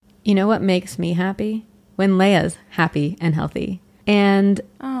You know what makes me happy? When Leia's happy and healthy. And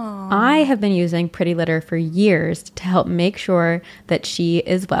I have been using Pretty Litter for years to help make sure that she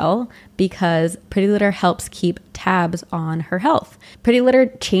is well, because Pretty Litter helps keep tabs on her health. Pretty Litter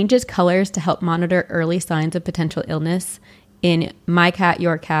changes colors to help monitor early signs of potential illness in my cat,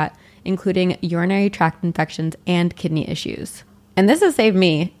 your cat, including urinary tract infections and kidney issues. And this has saved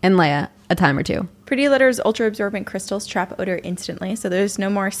me and Leia a time or two. Pretty Litter's ultra-absorbent crystals trap odor instantly, so there's no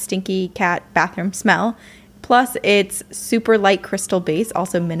more stinky cat bathroom smell. Plus, its super light crystal base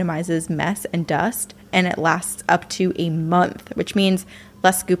also minimizes mess and dust, and it lasts up to a month, which means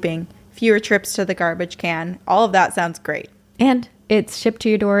less scooping, fewer trips to the garbage can. All of that sounds great. And it's shipped to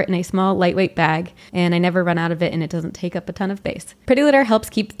your door in a small, lightweight bag, and I never run out of it, and it doesn't take up a ton of space. Pretty Litter helps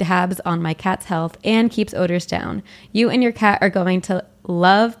keep tabs on my cat's health and keeps odors down. You and your cat are going to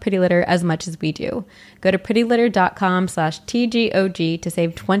love Pretty Litter as much as we do. Go to prettylitter.com/TGOG to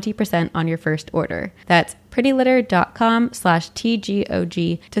save 20% on your first order. That's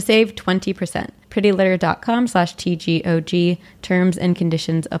prettylitter.com/TGOG to save 20%. prettylitter.com/TGOG. Terms and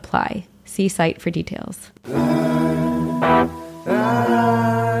conditions apply. See site for details.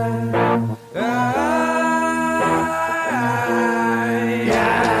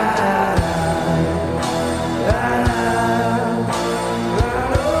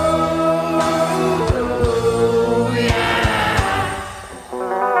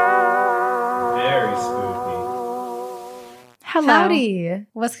 Hello. Howdy.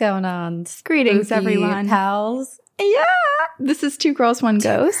 What's going on? Greetings, Spooky everyone. Pals. Yeah. This is Two Girls, One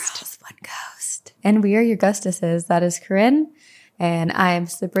Ghost. Girls, One Ghost. And we are your ghostesses. That is Corinne. And I am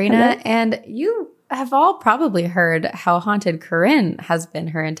Sabrina. Hello. And you have all probably heard how haunted Corinne has been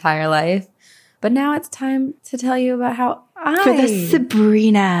her entire life. But now it's time to tell you about how For the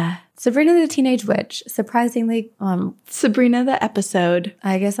Sabrina. Sabrina the Teenage Witch. Surprisingly, Sabrina the episode.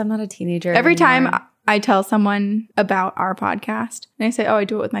 I guess I'm not a teenager Every anymore. time I tell someone about our podcast and I say, oh, I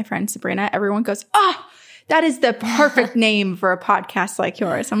do it with my friend Sabrina, everyone goes, oh, that is the perfect name for a podcast like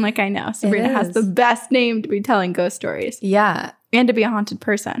yours. I'm like, I know. Sabrina has the best name to be telling ghost stories. Yeah. And to be a haunted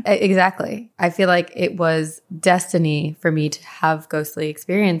person. Exactly. I feel like it was destiny for me to have ghostly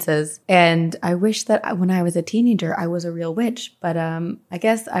experiences. And I wish that when I was a teenager, I was a real witch. But I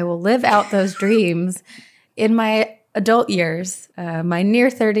guess I will live out those dreams in my adult years. My near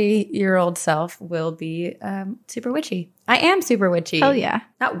 30-year-old self will be super witchy. I am super witchy. Hell yeah.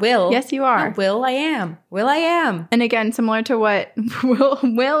 Not will. Yes, you are. Not will, I am. Will, I am. And again, similar to what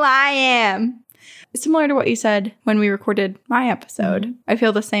will I am. Similar to what you said when we recorded my episode. Mm-hmm. I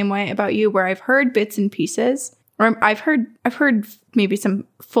feel the same way about you, where I've heard bits and pieces, or I've heard maybe some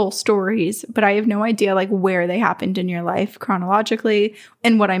full stories, but I have no idea like where they happened in your life chronologically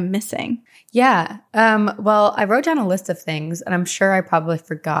and what I'm missing. Yeah. Well, I wrote down a list of things, and I'm sure I probably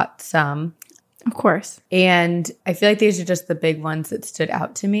forgot some. Of course. And I feel like these are just the big ones that stood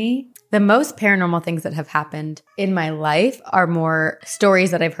out to me. The most paranormal things that have happened in my life are more stories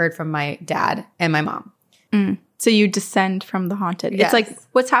that I've heard from my dad and my mom. So you descend from the haunted. Yes. It's like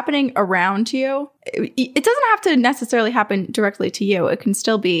what's happening around you. It doesn't have to necessarily happen directly to you. It can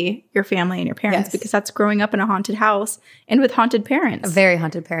still be your family and your parents, Yes. because that's growing up in a haunted house and with haunted parents. Very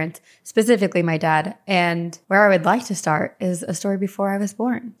haunted parents, specifically my dad. And where I would like to start is a story before I was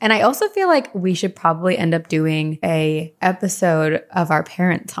born. And I also feel like we should probably end up doing a episode of our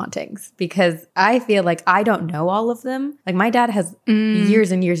parents' hauntings, because I feel like I don't know all of them. Like my dad has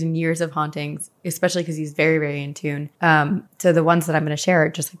years and years and years of hauntings, especially because he's very, very in tune. So the ones that I'm going to share are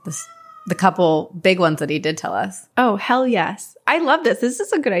just like the couple big ones that he did tell us. Oh, hell yes. I love this. This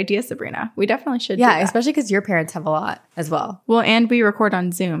is a good idea, Sabrina. We definitely should do that. Especially because your parents have a lot as well. Well, and we record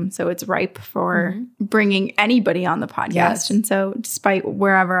on Zoom, so it's ripe for bringing anybody on the podcast. Yes. And so despite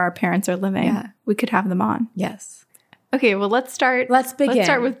wherever our parents are living, we could have them on. Yes. Okay, well, let's start. Let's begin. Let's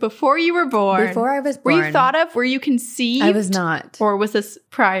start with before you were born. Before I was born. Were you thought of? Were you conceived? I was not. Or was this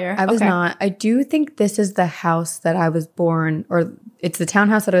prior? I was not. I do think this is the house that I was born, or it's the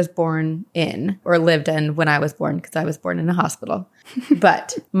townhouse that I was born in or lived in when I was born, because I was born in a hospital.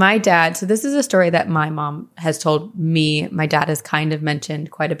 But my dad, so this is a story that my mom has told me. My dad has kind of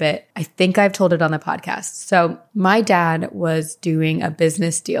mentioned quite a bit. I think I've told it on the podcast. So my dad was doing a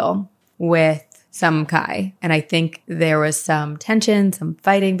business deal with some guy, and I think there was some tension, some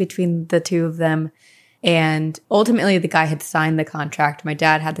fighting between the two of them. And ultimately the guy had signed the contract. My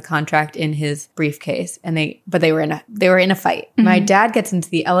dad had the contract in his briefcase but they were in a fight. Mm-hmm. My dad gets into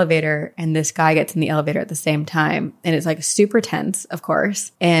the elevator and this guy gets in the elevator at the same time. And it's like super tense, of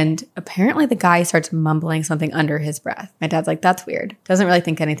course. And apparently the guy starts mumbling something under his breath. My dad's like, that's weird. Doesn't really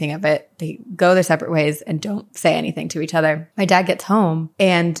think anything of it. They go their separate ways and don't say anything to each other. My dad gets home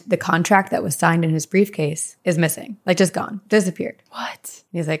and the contract that was signed in his briefcase is missing. Like just gone. Disappeared. What?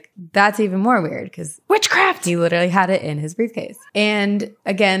 He's like, that's even more weird because witchcraft. He literally had it in his briefcase. And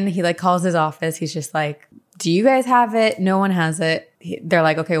again, he like calls his office. He's just like, do you guys have it? No one has it. They're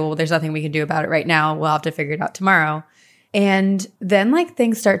like, okay, well, there's nothing we can do about it right now. We'll have to figure it out tomorrow. And then like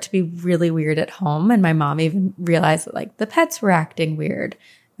things start to be really weird at home. And my mom even realized that like the pets were acting weird.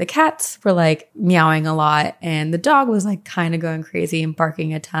 The cats were like meowing a lot and the dog was like kind of going crazy and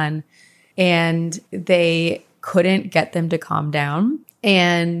barking a ton. And they couldn't get them to calm down.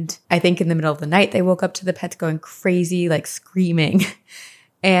 And I think in the middle of the night, they woke up to the pets going crazy, like screaming.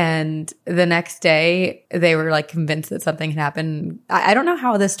 And the next day, they were like convinced that something had happened. I don't know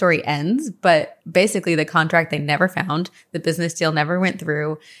how this story ends, but basically the contract they never found, the business deal never went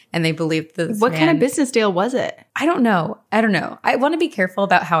through, and they believed that What kind of business deal was it? I don't know. I want to be careful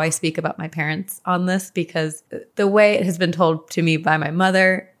about how I speak about my parents on this because the way it has been told to me by my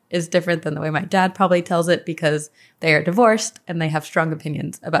mother is different than the way my dad probably tells it because they are divorced and they have strong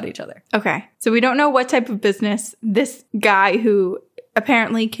opinions about each other. Okay. So we don't know what type of business this guy who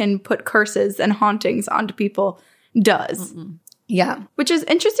apparently can put curses and hauntings onto people does. Mm-mm. Yeah. Which is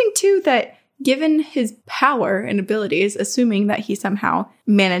interesting too that given his power and abilities, assuming that he somehow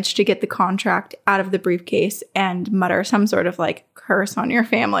managed to get the contract out of the briefcase and mutter some sort of like curse on your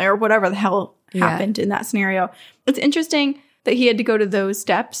family or whatever the hell happened in that scenario. It's interesting that he had to go to those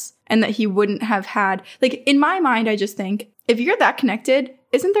steps and that he wouldn't have had, like, in my mind, I just think, if you're that connected,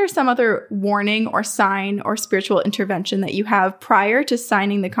 isn't there some other warning or sign or spiritual intervention that you have prior to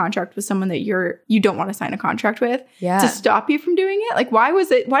signing the contract with someone that you don't want to sign a contract with to stop you from doing it? Like, why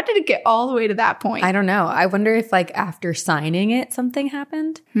did it get all the way to that point? I don't know. I wonder if like after signing it, something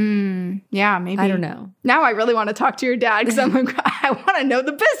happened. Yeah, maybe. I don't know. Now I really want to talk to your dad because I'm like, I want to know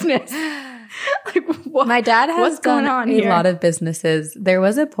the business. Like, my dad has done a lot of businesses. There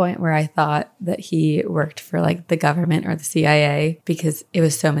was a point where I thought that he worked for like the government or the CIA because it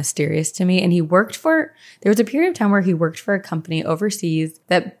was so mysterious to me. And there was a period of time where he worked for a company overseas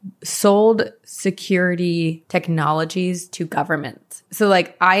that sold security technologies to governments. So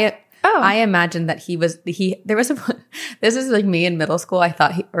like I imagine that this is like me in middle school.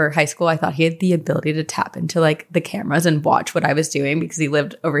 Or high school. I thought he had the ability to tap into like the cameras and watch what I was doing because he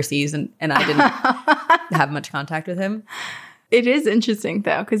lived overseas and I didn't have much contact with him. It is interesting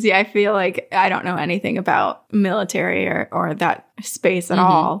though, because I feel like I don't know anything about military or that space at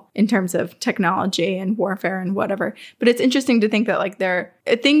all in terms of technology and warfare and whatever. But it's interesting to think that like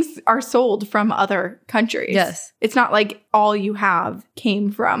things are sold from other countries. Yes. It's not like all you have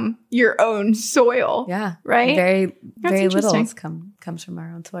came from your own soil. Yeah. Right? Very little comes from our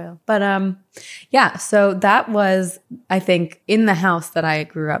own soil. But so that was, I think, in the house that I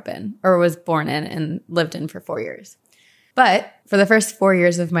grew up in or was born in and lived in for 4 years. But for the first 4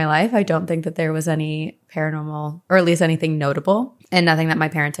 years of my life, I don't think that there was any paranormal or at least anything notable and nothing that my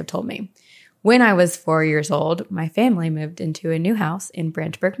parents have told me. When I was 4 years old, my family moved into a new house in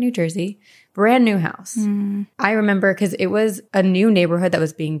Branchburg, New Jersey, brand new house. I remember because it was a new neighborhood that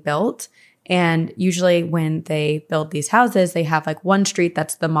was being built. And usually when they build these houses, they have like one street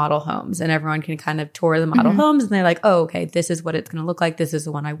that's the model homes and everyone can kind of tour the model homes. And they're like, oh, okay, this is what it's going to look like. This is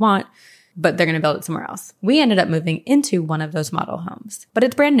the one I want. But they're going to build it somewhere else. We ended up moving into one of those model homes, but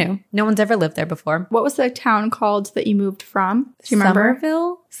it's brand new. No one's ever lived there before. What was the town called that you moved from? Do you remember?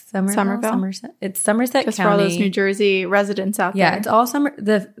 Somerville? Somerset. It's Somerset Just County. for all those New Jersey residents out there. Yeah, it's all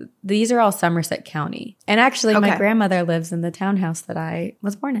these are all Somerset County. And actually, my grandmother lives in the townhouse that I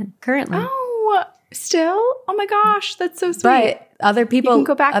was born in currently. Oh, still? Oh my gosh, that's so sweet. But other people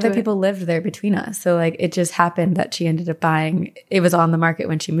people lived there between us. So like it just happened that she ended up buying. It was on the market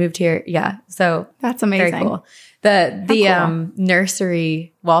when she moved here. Yeah. So that's amazing. Very cool. The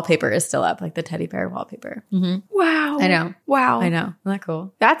nursery wallpaper is still up, like the teddy bear wallpaper. Wow. I know. Wow. I know. Isn't that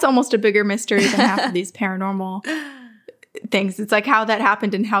cool? That's almost a bigger mystery than half of these paranormal things. It's like how that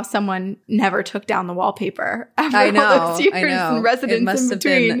happened and how someone never took down the wallpaper after all those years and residents it must in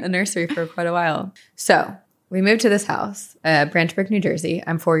between. Have been a nursery for quite a while. So we moved to this house, Branchburg, New Jersey.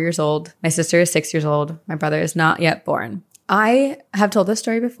 I'm 4 years old. My sister is 6 years old. My brother is not yet born. I have told this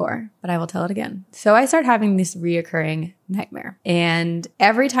story before, but I will tell it again. So I start having these reoccurring nightmare. And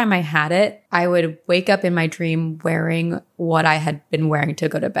every time I had it, I would wake up in my dream wearing what I had been wearing to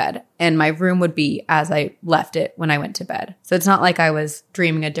go to bed. And my room would be as I left it when I went to bed. So it's not like I was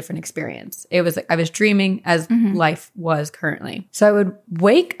dreaming a different experience. It was like I was dreaming as life was currently. So I would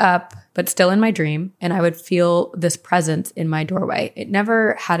wake up, but still in my dream, and I would feel this presence in my doorway. It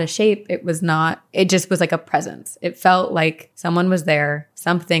never had a shape. It just was like a presence. It felt like someone was there,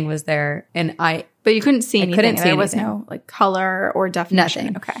 something was there, and But you couldn't see anything. Couldn't see there was anything. no like color or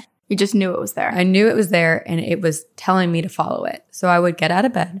definition. Nothing. Okay. You just knew it was there. I knew it was there, and it was telling me to follow it. So I would get out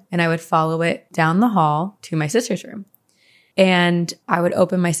of bed and I would follow it down the hall to my sister's room. And I would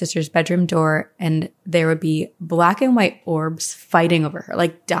open my sister's bedroom door, and there would be black and white orbs fighting over her,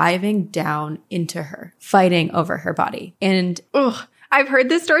 like diving down into her, fighting over her body. And I've heard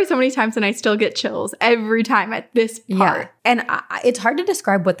this story so many times and I still get chills every time at this part. yeah, and it's hard to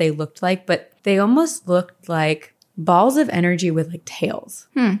describe what they looked like, but they almost looked like balls of energy with like tails,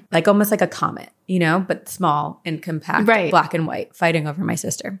 like almost like a comet, but small and compact, right. Black and white, fighting over my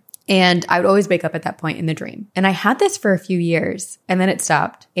sister. And I would always wake up at that point in the dream. And I had this for a few years, and then it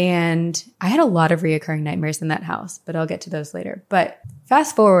stopped. And I had a lot of reoccurring nightmares in that house, but I'll get to those later. But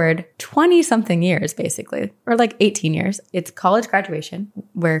fast forward 20 something years, basically, or like 18 years. It's college graduation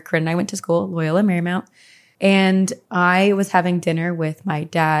where Corinne and I went to school, Loyola Marymount. And I was having dinner with my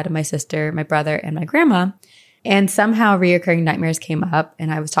dad, my sister, my brother, and my grandma. And somehow reoccurring nightmares came up,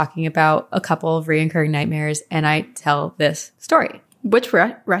 and I was talking about a couple of reoccurring nightmares, and I tell this story. Which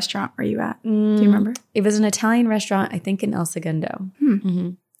restaurant were you at? Do you remember? It was an Italian restaurant, I think in El Segundo.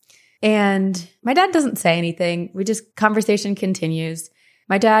 And my dad doesn't say anything. Conversation continues.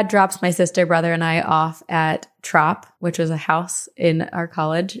 My dad drops my sister, brother, and I off at Trop, which was a house in our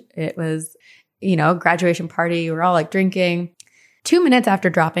college. It was, a graduation party. We're all like drinking. 2 minutes after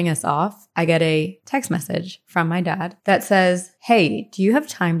dropping us off, I get a text message from my dad that says, "Hey, do you have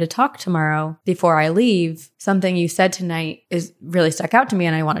time to talk tomorrow before I leave? Something you said tonight is really stuck out to me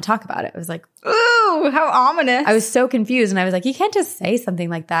and I want to talk about it." I was like, ooh, how ominous. I was so confused. And I was like, you can't just say something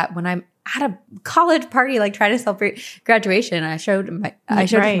like that when I'm at a college party, like trying to celebrate graduation. And I showed it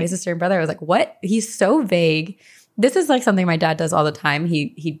to my sister and brother. I was like, what? He's so vague. This is like something my dad does all the time.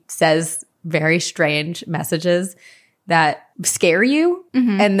 He says very strange messages that scare you,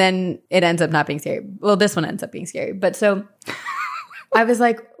 and then it ends up not being scary. Well, this one ends up being scary. But so I was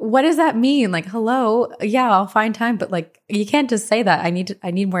like, what does that mean? Like, hello, yeah, I'll find time, but like, you can't just say that. I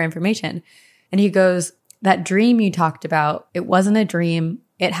need more information. And he goes, that dream you talked about, it wasn't a dream.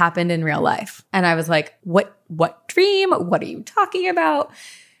 It happened in real life. And I was like, what dream? What are you talking about?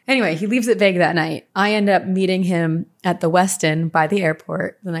 Anyway, he leaves it vague that night. I end up meeting him at the Westin by the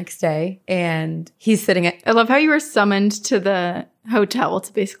airport the next day, and he's sitting at— I love how you were summoned to the hotel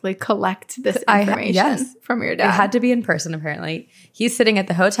to basically collect this information from your dad. It had to be in person, apparently. He's sitting at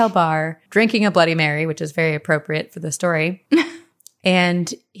the hotel bar, drinking a Bloody Mary, which is very appropriate for the story.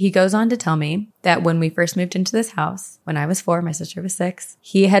 And he goes on to tell me that when we first moved into this house, when I was 4, my sister was 6,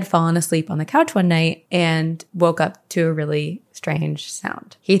 he had fallen asleep on the couch one night and woke up to a really strange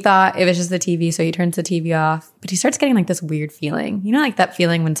sound. He thought it was just the TV, so he turns the TV off, but he starts getting like this weird feeling. Like that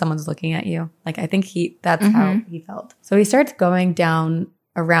feeling when someone's looking at you? Like I think that's how he felt. So he starts going down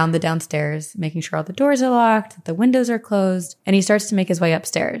around the downstairs, making sure all the doors are locked, that the windows are closed, and he starts to make his way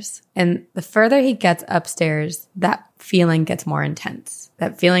upstairs. And the further he gets upstairs, that feeling gets more intense.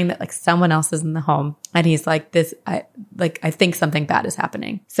 That feeling that like someone else is in the home, and he's like, I think something bad is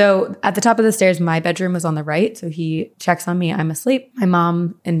happening. So at the top of the stairs, my bedroom was on the right, so he checks on me. I'm asleep. My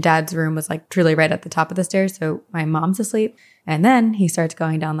mom and dad's room was like truly right at the top of the stairs, so my mom's asleep. And then he starts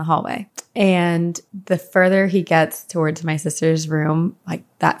going down the hallway. And the further he gets towards my sister's room, like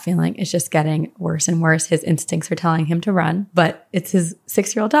that feeling is just getting worse and worse. His instincts are telling him to run, but it's his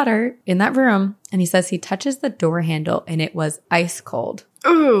 6-year-old daughter in that room. And he says he touches the door handle and it was ice cold.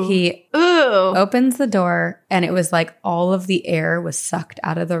 Ooh. He opens the door and it was like all of the air was sucked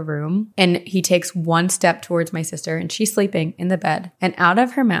out of the room. And he takes one step towards my sister and she's sleeping in the bed. And out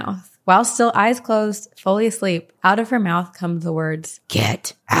of her mouth, while still eyes closed, fully asleep, out of her mouth come the words,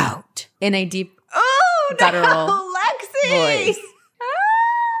 "Get out," in a deep, guttural voice.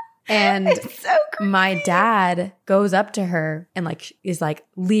 And it's so creepy. My dad goes up to her and is like,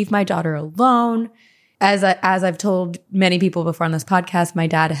 "Leave my daughter alone." As I've told many people before on this podcast, my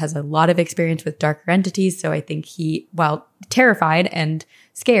dad has a lot of experience with darker entities. So I think he, while terrified and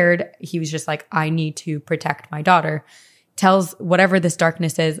scared, he was just like, I need to protect my daughter. Tells whatever this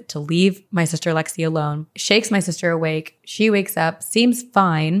darkness is to leave my sister Lexi alone, shakes my sister awake. She wakes up, seems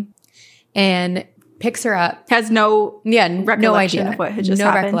fine, and picks her up. Has no recollection no idea of what had just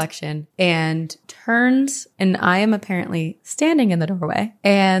happened. No recollection. And turns, and I am apparently standing in the doorway.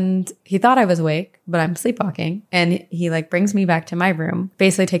 And he thought I was awake, but I'm sleepwalking. And he like brings me back to my room,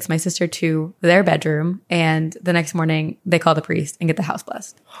 basically takes my sister to their bedroom. And the next morning they call the priest and get the house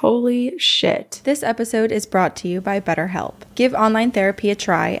blessed. Holy shit. This episode is brought to you by BetterHelp. Give online therapy a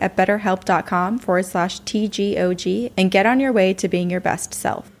try at betterhelp.com/TGOG and get on your way to being your best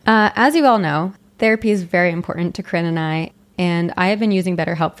self. As you all know, therapy is very important to Corinne and I have been using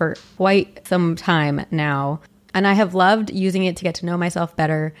BetterHelp for quite some time now. And I have loved using it to get to know myself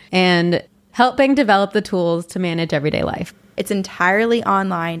better and helping develop the tools to manage everyday life. It's entirely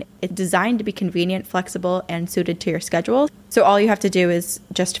online. It's designed to be convenient, flexible, and suited to your schedule. So all you have to do is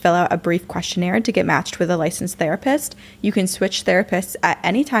just fill out a brief questionnaire to get matched with a licensed therapist. You can switch therapists at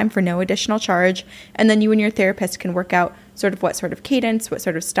any time for no additional charge. And then you and your therapist can work out sort of what sort of cadence, what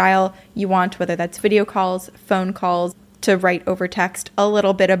sort of style you want, whether that's video calls, phone calls, to write over text, a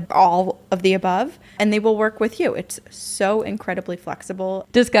little bit of all of the above, and they will work with you. It's so incredibly flexible.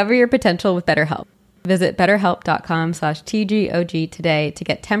 Discover your potential with BetterHelp. Visit betterhelp.com/TGOG today to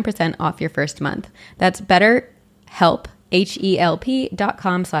get 10% off your first month. That's BetterHelp,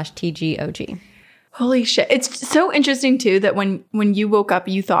 HELP.com/TGOG. Holy shit. It's so interesting too that when you woke up,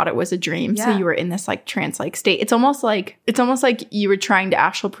 you thought it was a dream. Yeah. So you were in this like trance-like state. It's almost like you were trying to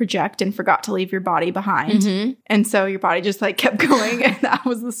astral project and forgot to leave your body behind. Mm-hmm. And so your body just like kept going and that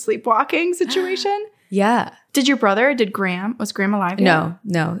was the sleepwalking situation. Yeah. Was Graham alive yet?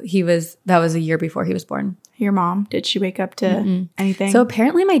 No. That was a year before he was born. Your mom, did she wake up to anything? So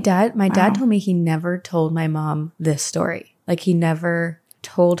apparently my dad told me he never told my mom this story. Like he never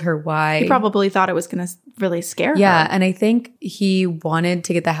told her why. He probably thought it was going to really scare her. Yeah, and I think he wanted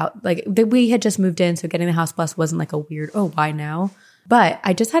to get the house, like we had just moved in, so getting the house blessed wasn't like a weird, oh, why now? But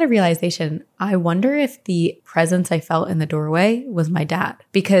I just had a realization. I wonder if the presence I felt in the doorway was my dad.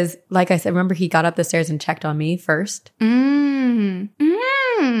 Because like I said, remember he got up the stairs and checked on me first?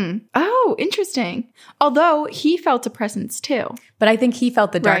 Oh, interesting. Although he felt a presence too. But I think he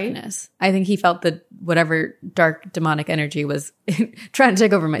felt the darkness. Right? I think he felt the whatever dark demonic energy was trying to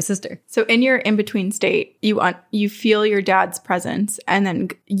take over my sister. So in your in-between state, you feel your dad's presence, and then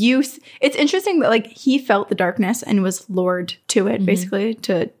it's interesting that like he felt the darkness and was lured to it basically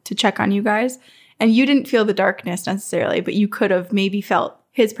to check on you guys. And you didn't feel the darkness necessarily, but you could have maybe felt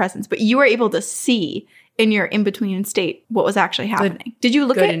his presence. But you were able to see in your in-between state what was actually happening. Did you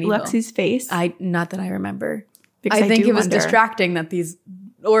look at Lexi's face? Not that I remember. Because I think it was distracting that these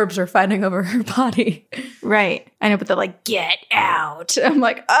orbs were fighting over her body. Right. I know, but they're like, get out. I'm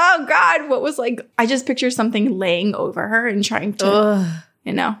like, oh God, what was like, I just picture something laying over her and trying to,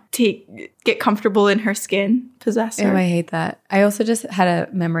 get comfortable in her skin, possess her. Oh, I hate that. I also just had a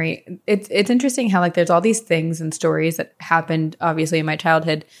memory. It's interesting how like there's all these things and stories that happened obviously in my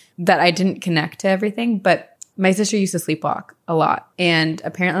childhood that I didn't connect to everything, but my sister used to sleepwalk a lot. And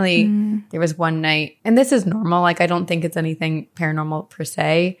apparently there was one night, and this is normal. Like, I don't think it's anything paranormal per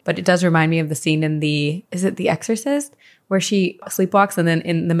se, but it does remind me of the scene in is it The Exorcist? Where she sleepwalks and then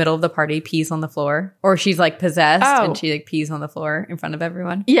in the middle of the party pees on the floor. Or she's like possessed and she like pees on the floor in front of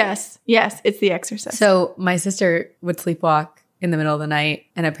everyone. Yes. It's The Exorcist. So my sister would sleepwalk in the middle of the night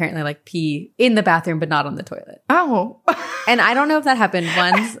and apparently like pee in the bathroom, but not on the toilet. Oh. And I don't know if that happened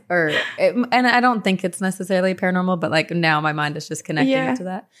once and I don't think it's necessarily paranormal, but like now my mind is just connecting to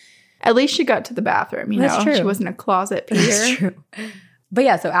that. At least she got to the bathroom, you know? True. She wasn't a closet peer. That's true. But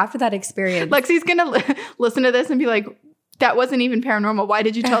yeah, so after that experience. Lexi's going to listen to this and be like, that wasn't even paranormal. Why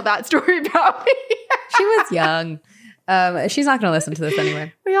did you tell that story about me? She was young. She's not going to listen to this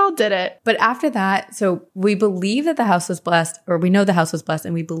anyway. We all did it. But after that, so we believe that the house was blessed, or we know the house was blessed,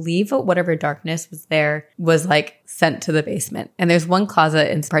 and we believe that whatever darkness was there was like sent to the basement. And there's one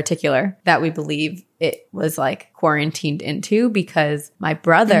closet in particular that we believe it was like quarantined into because my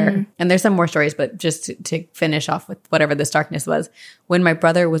brother, and there's some more stories, but just to finish off with whatever this darkness was, when my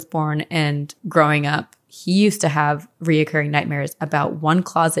brother was born and growing up, he used to have reoccurring nightmares about one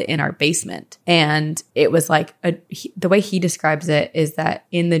closet in our basement. And it was like, the way he describes it is that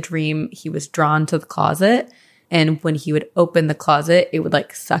in the dream, he was drawn to the closet. And when he would open the closet, it would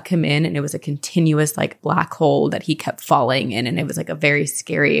like suck him in. And it was a continuous like black hole that he kept falling in. And it was like a very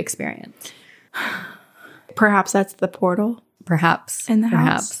scary experience. Perhaps that's the portal. Perhaps. In the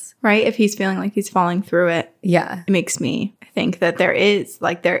house. Right? If he's feeling like he's falling through it. Yeah. It makes me think that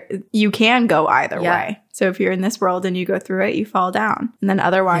you can go either way. So if you're in this world and you go through it, you fall down. And then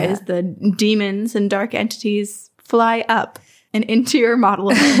otherwise the demons and dark entities fly up and into your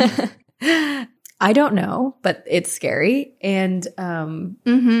model of home. I don't know, but it's scary. And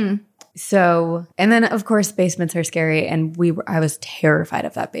So, and then of course basements are scary, and I was terrified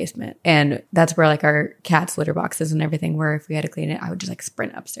of that basement. And that's where like our cat's litter boxes and everything were. If we had to clean it, I would just like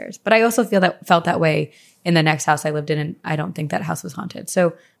sprint upstairs. But I also felt that way in the next house I lived in, and I don't think that house was haunted.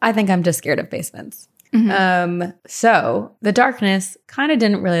 So I think I'm just scared of basements. So the darkness kind of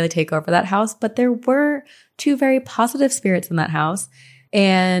didn't really take over that house, but there were 2 very positive spirits in that house.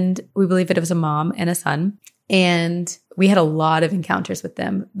 And we believe it was a mom and a son. And we had a lot of encounters with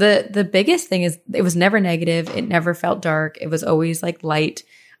them. The biggest thing is it was never negative. It never felt dark. It was always like light.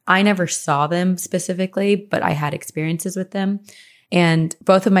 I never saw them specifically, but I had experiences with them. And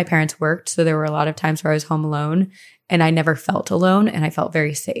both of my parents worked. So there were a lot of times where I was home alone, and I never felt alone, and I felt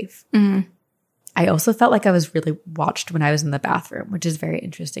very safe. I also felt like I was really watched when I was in the bathroom, which is very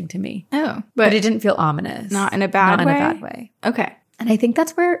interesting to me. Oh. But it didn't feel ominous. Not in a bad way? Not in a bad way. Okay. And I think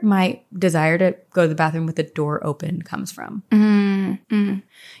that's where my desire to go to the bathroom with the door open comes from.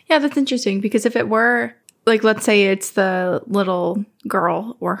 Yeah, that's interesting, because if it were, like, let's say it's the little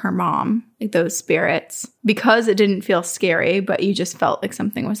girl or her mom, like those spirits, because it didn't feel scary, but you just felt like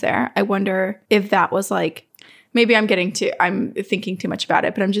something was there. I wonder if that was like, maybe I'm thinking too much about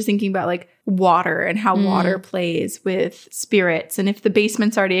it, but I'm just thinking about like water and how water plays with spirits. And if the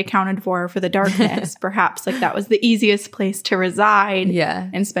basement's already accounted for the darkness, perhaps like that was the easiest place to reside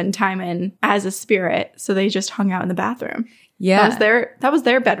and spend time in as a spirit. So they just hung out in the bathroom. Yeah. That was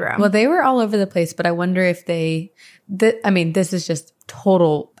their bedroom. Well, they were all over the place, but I wonder if this is just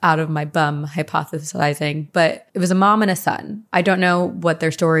total out of my bum hypothesizing, but it was a mom and a son. I don't know what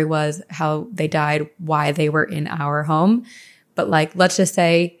their story was, how they died, why they were in our home. But like, let's just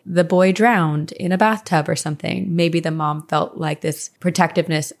say the boy drowned in a bathtub or something. Maybe the mom felt like this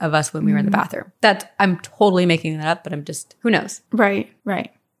protectiveness of us when we were in the bathroom. I'm totally making that up, but who knows? Right.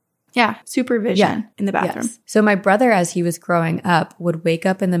 Yeah, supervision in the bathroom. Yes. So my brother, as he was growing up, would wake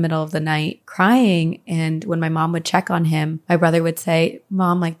up in the middle of the night crying. And when my mom would check on him, my brother would say,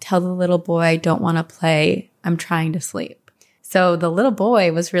 "Mom, like, tell the little boy I don't want to play. I'm trying to sleep." So the little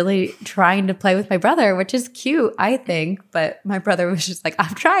boy was really trying to play with my brother, which is cute, I think. But my brother was just like,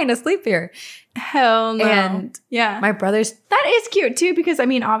 "I'm trying to sleep here." Hell no. And my brother's... That is cute too, because I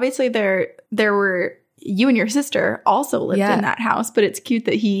mean, obviously there were... You and your sister also lived in that house, but it's cute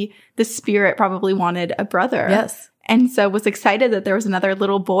that the spirit probably wanted a brother. Yes. And so was excited that there was another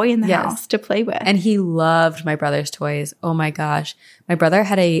little boy in the house to play with. And he loved my brother's toys. Oh my gosh. My brother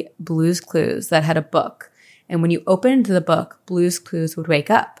had a Blue's Clues that had a book. And when you opened the book, Blue's Clues would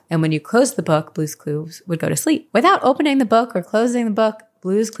wake up. And when you closed the book, Blue's Clues would go to sleep. Without opening the book or closing the book,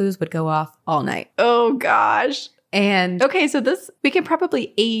 Blue's Clues would go off all night. Oh gosh. And okay, so we can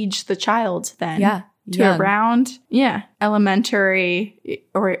probably age the child then. Yeah. To around, elementary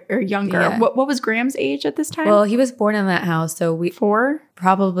or younger. Yeah. What was Graham's age at this time? Well, he was born in that house. So 4?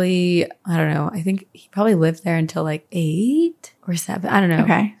 Probably, I don't know. I think he probably lived there until like 8 or 7. I don't know.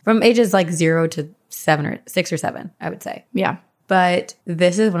 Okay. From ages like 0 to 7 or 6 or 7, I would say. Yeah. But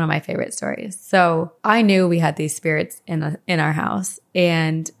this is one of my favorite stories. So I knew we had these spirits in our house,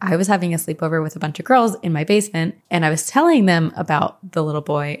 and I was having a sleepover with a bunch of girls in my basement, and I was telling them about the little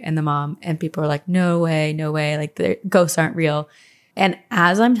boy and the mom, and people were like, no way, like the ghosts aren't real. And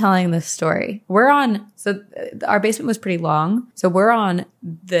as I'm telling this story, so our basement was pretty long. So we're on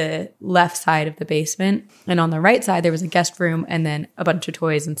the left side of the basement. And on the right side, there was a guest room and then a bunch of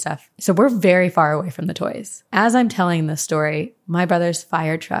toys and stuff. So we're very far away from the toys. As I'm telling this story, my brother's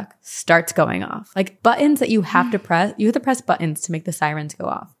fire truck starts going off. Like buttons that you have to press. You have to press buttons to make the sirens go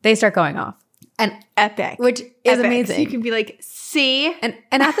off. They start going off. And epic. Which is amazing. So you can be like, see? And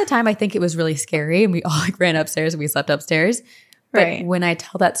at the time, I think it was really scary. And we all like ran upstairs and we slept upstairs. But when I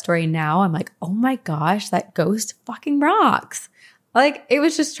tell that story now, I'm like, oh my gosh, that ghost fucking rocks. Like, it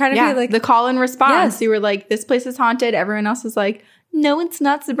was just trying to be like... the call and response. Yes. You were like, this place is haunted. Everyone else is like, no, it's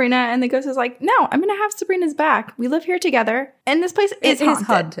not, Sabrina. And the ghost is like, no, I'm going to have Sabrina's back. We live here together. And this place is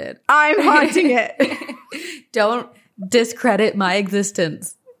haunted. I'm haunting it. Don't discredit my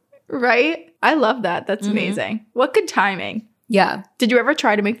existence. Right? I love that. That's amazing. What good timing. Yeah. Did you ever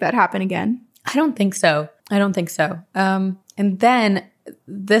try to make that happen again? I don't think so. And then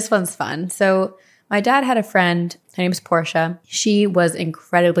this one's fun. So my dad had a friend, her name's Portia. She was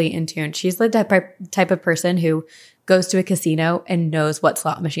incredibly in tune. She's the type of person who goes to a casino and knows what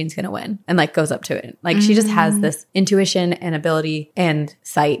slot machine's going to win and like goes up to it. Like she just has this intuition and ability and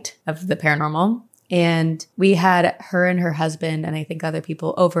sight of the paranormal. And we had her and her husband and I think other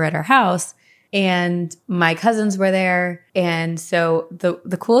people over at our house. And my cousins were there. And so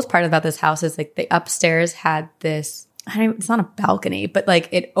the coolest part about this house is like the upstairs had this it's not a balcony, but like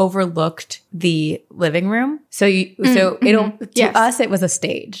it overlooked the living room. So us, it was a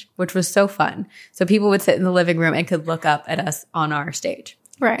stage, which was so fun. So people would sit in the living room and could look up at us on our stage.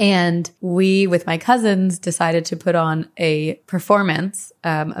 Right. And we, with my cousins, decided to put on a performance,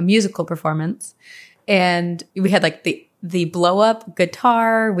 a musical performance. And we had like the blow up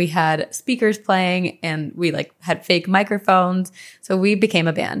guitar, we had speakers playing, and we like had fake microphones. So we became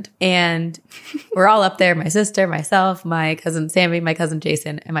a band, and we're all up there, my sister, myself, my cousin Sammy, my cousin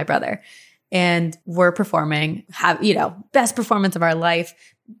Jason, and my brother. And we're performing, best performance of our life.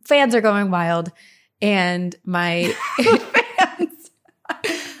 Fans are going wild. And my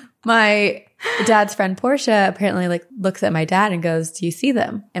dad's friend Portia apparently like looks at my dad and goes, "Do you see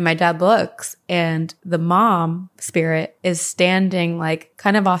them?" And my dad looks, and the mom spirit is standing like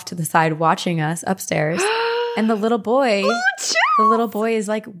kind of off to the side watching us upstairs. And the little boy is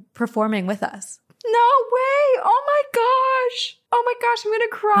like performing with us. No way. Oh my gosh, I'm going to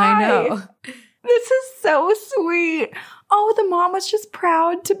cry. I know. This is so sweet. Oh, the mom was just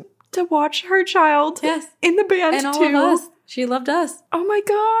proud to watch her child in the band and too. And all of us. She loved us. Oh my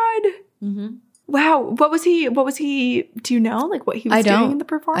God. Mm-hmm. Wow. What was he, do you know like what he was doing in the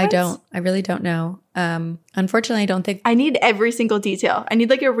performance? I really don't know. Unfortunately, I don't think. I need every single detail. I need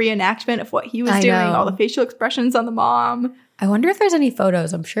like a reenactment of what he was doing, all the facial expressions on the mom. I wonder if there's any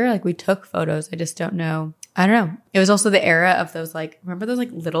photos. I'm sure like we took photos. I just don't know. I don't know. It was also the era of those like, remember those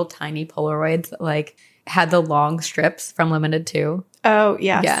like little tiny Polaroids that like had the long strips from Limited 2? Oh,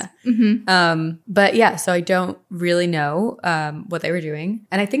 yes. Yeah. Mm-hmm. But yeah, so I don't really know what they were doing.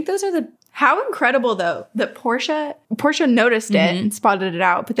 And I think those are the... How incredible, though, that Portia noticed it and spotted it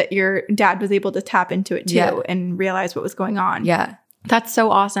out, but that your dad was able to tap into it too and realize what was going on. Yeah. That's so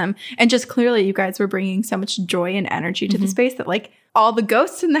awesome. And just clearly you guys were bringing so much joy and energy to the space that like all the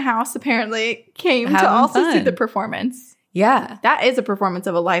ghosts in the house apparently came to also see the performance. Yeah. That is a performance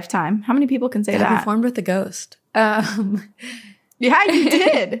of a lifetime. How many people can say that? I performed with the ghost. Yeah, you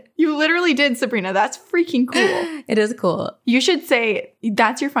did. You literally did, Sabrina. That's freaking cool. It is cool. You should say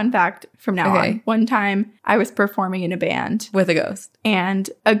that's your fun fact from now on. One time I was performing in a band. With a ghost. And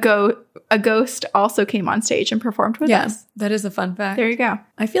a ghost also came on stage and performed with us. That is a fun fact. There you go.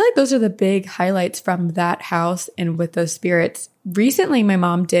 I feel like those are the big highlights from that house and with those spirits. Recently, my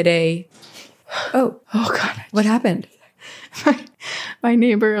mom did a... Oh God. What happened? My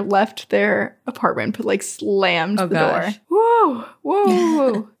neighbor left their apartment, but like slammed the door.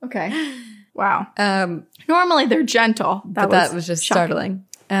 Whoa. Okay. Wow. Normally they're gentle. That was just shocking.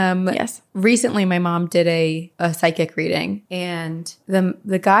 Startling. Yes. Recently, my mom did a psychic reading, and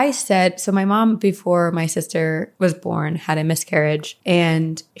the guy said, so my mom, before my sister was born, had a miscarriage,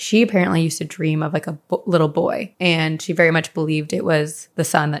 and she apparently used to dream of like a little boy, and she very much believed it was the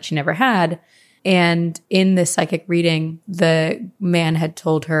son that she never had. And in this psychic reading, the man had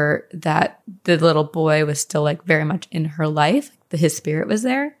told her that the little boy was still like very much in her life, his spirit was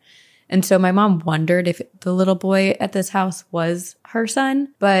there. And so my mom wondered if the little boy at this house was her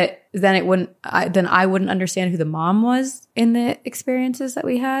son, but then I wouldn't understand who the mom was in the experiences that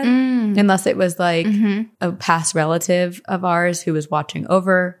we had, unless it was like a past relative of ours who was watching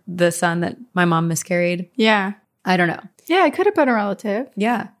over the son that my mom miscarried. Yeah. I don't know. Yeah, it could have been a relative.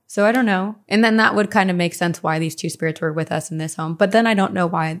 Yeah. So I don't know. And then that would kind of make sense why these two spirits were with us in this home. But then I don't know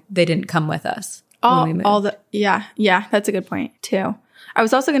why they didn't come with us. Yeah, that's a good point too. I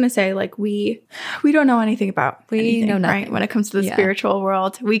was also going to say, like, we don't know anything about anything, know nothing. Right? When it comes to the spiritual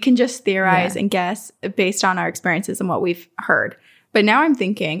world, we can just theorize and guess based on our experiences and what we've heard. But now I'm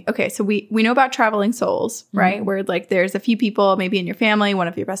thinking, okay, so we know about traveling souls, right? Where like there's a few people, maybe in your family, one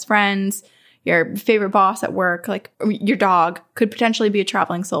of your best friends, your favorite boss at work, like your dog could potentially be a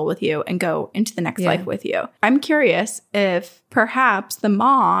traveling soul with you and go into the next life with you. I'm curious if perhaps the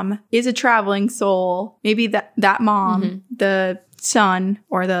mom is a traveling soul. Maybe that mom, the son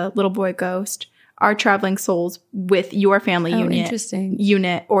or the little boy ghost are traveling souls with your family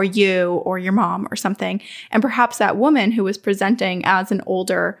unit or you or your mom or something. And perhaps that woman who was presenting as an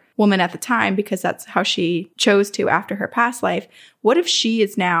older woman at the time, because that's how she chose to after her past life, what if she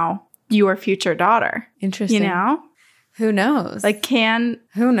is now your future daughter? Interesting. You know? Who knows? Like,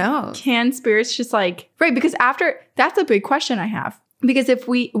 who knows? Can spirits just like, right? Because that's a big question I have. Because if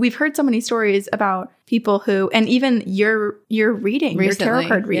we've heard so many stories about people who, and even your reading, recently, your tarot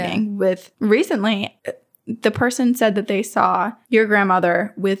card reading recently, the person said that they saw your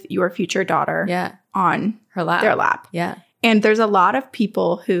grandmother with your future daughter on her lap. Their lap. Yeah. And there's a lot of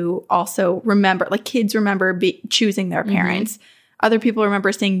people who also remember, like kids remember choosing their parents. Other people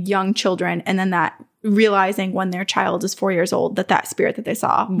remember seeing young children and then that realizing when their child is 4 years old that spirit that they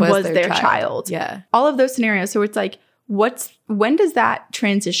saw was their child. Yeah. All of those scenarios. So it's like, when does that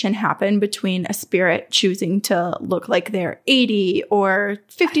transition happen between a spirit choosing to look like they're 80 or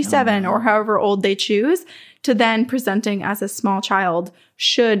 57 or however old they choose to then presenting as a small child,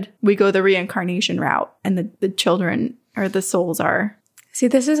 should we go the reincarnation route and the children or the souls are? See,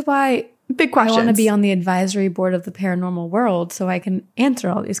 this is why big questions. I want to be on the advisory board of the paranormal world so I can answer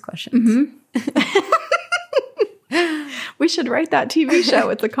all these questions. We should write that TV show.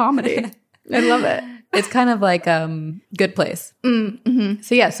 It's a comedy. I love it. It's kind of like Good Place. Mm-hmm.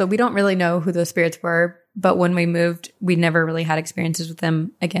 So yeah, so we don't really know who those spirits were, but when we moved, we never really had experiences with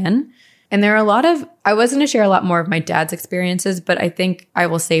them again. And there are a lot of, I was going to share a lot more of my dad's experiences, but I think I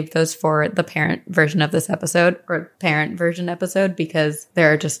will save those for the parent version of this episode or parent version episode because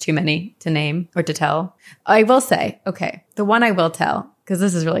there are just too many to name or to tell. I will say, okay, the one I will tell, because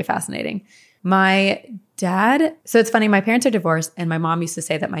this is really fascinating. My dad, so it's funny, my parents are divorced and my mom used to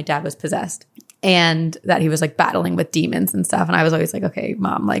say that my dad was possessed and that he was like battling with demons and stuff. And I was always like, okay,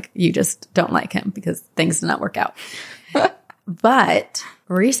 mom, like you just don't like him because things did not work out. But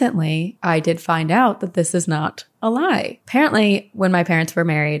recently I did find out that this is not a lie. Apparently, when my parents were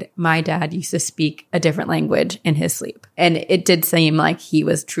married, my dad used to speak a different language in his sleep. And it did seem like he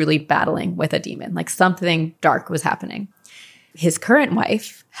was truly battling with a demon, like something dark was happening. His current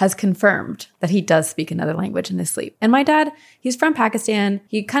wife has confirmed that he does speak another language in his sleep. And my dad, he's from Pakistan.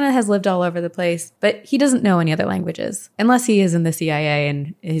 He kind of has lived all over the place, but he doesn't know any other languages unless he is in the CIA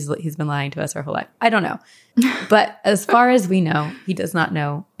and he's been lying to us our whole life. I don't know. But as far as we know, he does not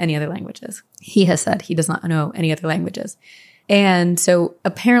know any other languages. He has said he does not know any other languages. And so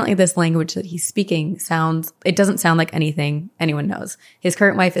apparently this language that he's speaking it doesn't sound like anything anyone knows. His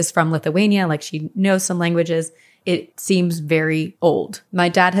current wife is from Lithuania, like she knows some languages. It seems very old. My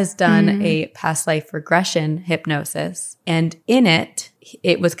dad has done a past life regression hypnosis, and in it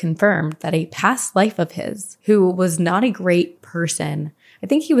was confirmed that a past life of his, who was not a great person, I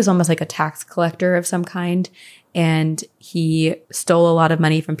think he was almost like a tax collector of some kind, and he stole a lot of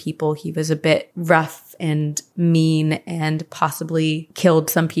money from people. He was a bit rough and mean and possibly killed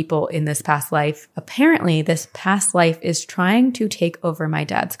some people in this past life. Apparently, this past life is trying to take over my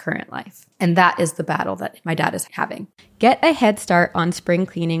dad's current life. And that is the battle that my dad is having. Get a head start on spring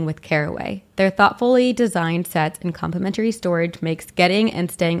cleaning with Caraway. Their thoughtfully designed sets and complimentary storage makes getting and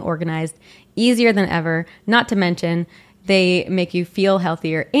staying organized easier than ever, not to mention they make you feel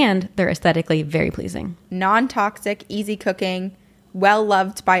healthier and they're aesthetically very pleasing. Non-toxic, easy cooking, well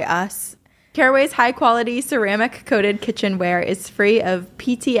loved by us. Caraway's high-quality ceramic-coated kitchenware is free of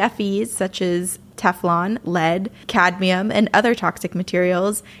PTFEs such as Teflon, lead, cadmium, and other toxic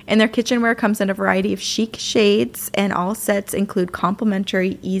materials. And their kitchenware comes in a variety of chic shades, and all sets include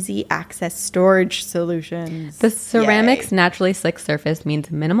complimentary, easy access storage solutions. The ceramic's naturally slick surface means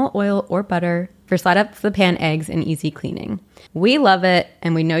minimal oil or butter for slide up the pan eggs and easy cleaning. We love it,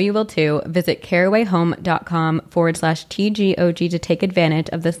 and we know you will too. Visit carawayhome.com/TGOG to take advantage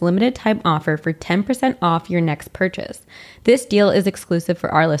of this limited time offer for 10% off your next purchase. This deal is exclusive for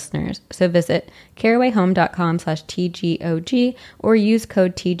our listeners, so visit carawayhome.com/TGOG or use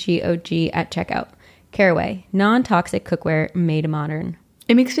code TGOG at checkout. Caraway, non-toxic cookware made modern.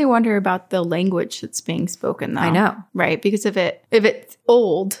 It makes me wonder about the language that's being spoken, though. I know. Right? Because if it's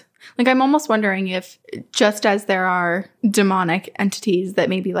old, like I'm almost wondering if just as there are demonic entities that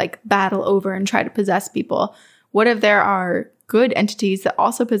maybe like battle over and try to possess people, what if there are good entities that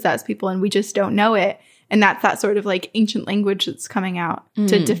also possess people and we just don't know it? And that's that sort of like ancient language that's coming out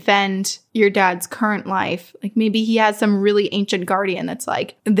to defend your dad's current life. Like maybe he has some really ancient guardian that's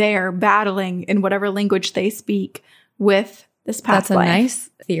like they're battling in whatever language they speak with this past life. That's a nice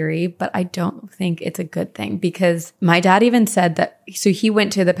theory, but I don't think it's a good thing because my dad even said that, so he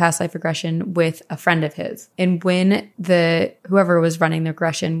went to the past life regression with a friend of his. And when whoever was running the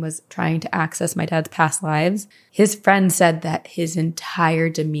regression was trying to access my dad's past lives, his friend said that his entire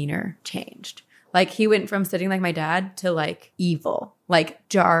demeanor changed. Like he went from sitting like my dad to like evil, like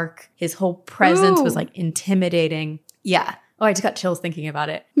dark. His whole presence was like intimidating. Yeah. Oh, I just got chills thinking about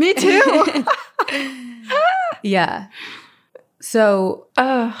it. Me too. Yeah. So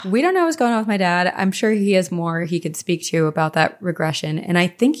we don't know what's going on with my dad. I'm sure he has more he could speak to about that regression. And I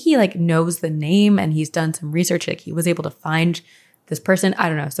think he like knows the name and he's done some research. Like he was able to find this person. I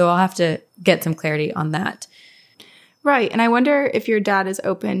don't know. So I'll have to get some clarity on that. Right. And I wonder if your dad is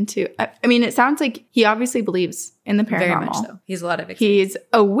open to, I mean, it sounds like he obviously believes in the paranormal. Very much so. He's a lot of experience. He's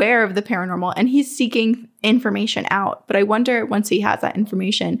aware of the paranormal and he's seeking information out. But I wonder once he has that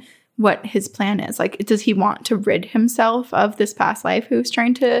information, what his plan is. Like, does he want to rid himself of this past life who's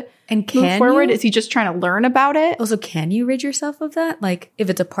trying to move forward? Is he just trying to learn about it? Also, can you rid yourself of that? Like, if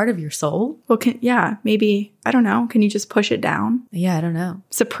it's a part of your soul? Well, yeah, maybe I don't know. Can you just push it down? Yeah, I don't know.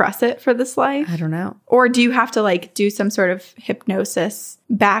 Suppress it for this life? I don't know. Or do you have to like do some sort of hypnosis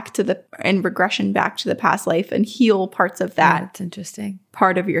back to and regression back to the past life and heal parts of that? That's interesting.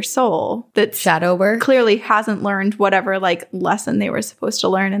 Part of your soul that Shadow work clearly hasn't learned whatever like lesson they were supposed to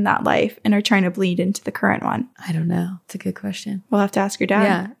learn in that life and are trying to bleed into the current one. I don't know. It's a good question. We'll have to ask your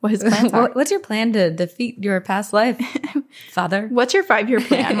dad what his plans are. What's your plan to defeat your past life, Father? What's your 5-year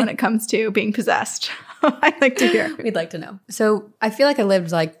plan when it comes to being possessed? I'd like to hear. We'd like to know. So I feel like I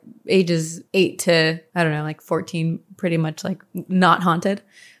lived like ages 8 to, I don't know, like 14, pretty much like not haunted.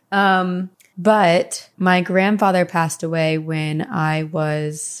 But my grandfather passed away when I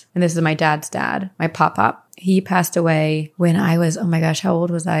was, and this is my dad's dad, my pop-pop. He passed away when I was, oh my gosh, how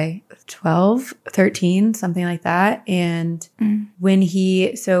old was I? 12, 13, something like that. And when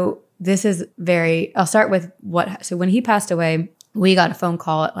so this is I'll start with so when he passed away, we got a phone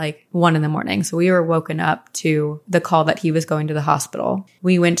call at like 1 a.m. So we were woken up to the call that he was going to the hospital.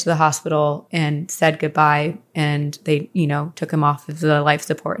 We went to the hospital and said goodbye, and they, took him off of the life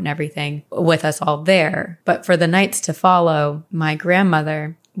support and everything with us all there. But for the nights to follow, my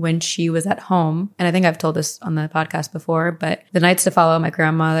grandmother, when she was at home, and I think I've told this on the podcast before, but the nights to follow, my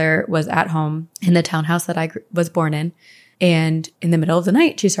grandmother was at home in the townhouse that I was born in. And in the middle of the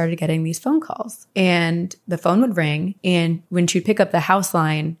night, she started getting these phone calls, and the phone would ring. And when she'd pick up the house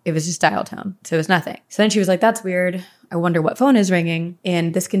line, it was just dial tone. So it was nothing. So then she was like, that's weird. I wonder what phone is ringing.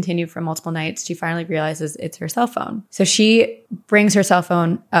 And this continued for multiple nights. She finally realizes it's her cell phone. So she brings her cell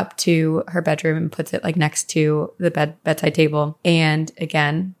phone up to her bedroom and puts it like next to the bedside table. And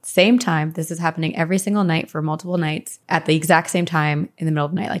again, same time, this is happening every single night for multiple nights at the exact same time in the middle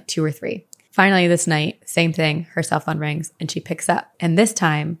of the night, like 2 or 3. Finally, this night, same thing, her cell phone rings and she picks up. And this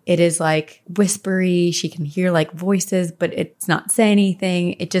time it is like whispery. She can hear like voices, but it's not saying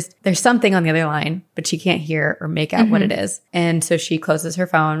anything. There's something on the other line, but she can't hear or make out what it is. And so she closes her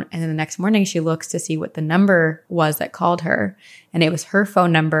phone. And then the next morning she looks to see what the number was that called her. And it was her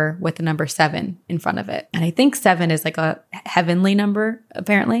phone number with the number 7 in front of it. And I think 7 is like a heavenly number,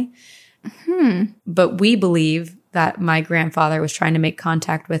 apparently. But we believe that my grandfather was trying to make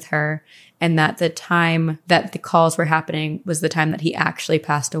contact with her, and that the time that the calls were happening was the time that he actually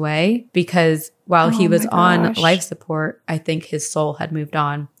passed away, because while he was on life support, I think his soul had moved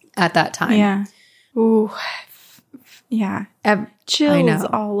on at that time. Yeah. Ooh. Yeah. Chills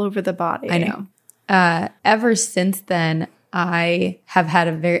all over the body. I know. Ever since then, I have had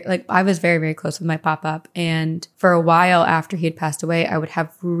I was very, very close with my pop-up. And for a while after he had passed away, I would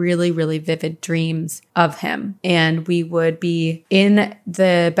have really, really vivid dreams of him. And we would be in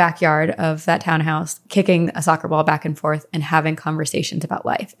the backyard of that townhouse, kicking a soccer ball back and forth and having conversations about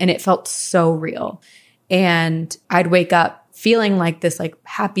life. And it felt so real. And I'd wake up feeling like this like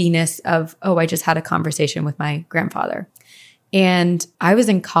happiness of, oh, I just had a conversation with my grandfather. And I was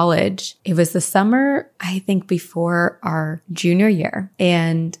in college. It was the summer, I think, before our junior year.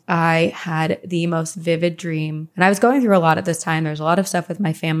 And I had the most vivid dream. And I was going through a lot at this time. There was a lot of stuff with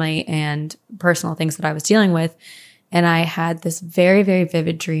my family and personal things that I was dealing with. And I had this very, very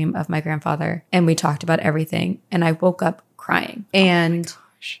vivid dream of my grandfather. And we talked about everything. And I woke up crying. And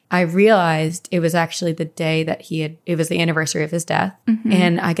I realized it was actually the day that it was the anniversary of his death.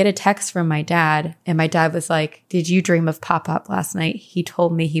 And I get a text from my dad, and my dad was like, did you dream of Pop-Up last night? He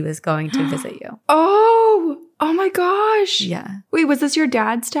told me he was going to visit you. Oh my gosh. Yeah. Wait, was this your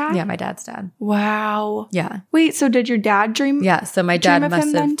dad's dad? Yeah, my dad's dad. Wow. Yeah. Wait, so did your dad dream? Yeah, so my dad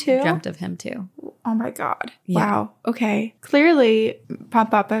must have too? dreamt of him too. Oh my God. Yeah. Wow. Okay. Clearly,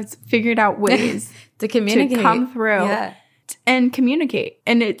 Pop-Up has figured out ways to communicate, to come through. Yeah. And communicate.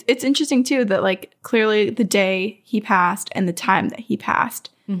 And it's interesting too that like clearly the day he passed and the time that he passed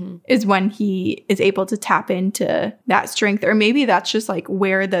is when he is able to tap into that strength. Or maybe that's just like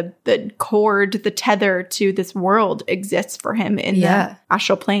where the cord, the tether to this world exists for him in the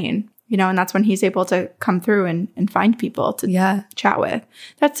astral plane. And that's when he's able to come through and find people to chat with.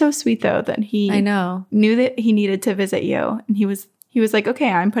 That's so sweet though that he knew that he needed to visit you. And he was like, okay,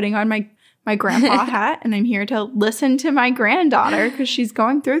 I'm putting on my grandpa hat, and I'm here to listen to my granddaughter because she's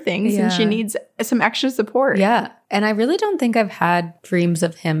going through things and she needs some extra support. Yeah. And I really don't think I've had dreams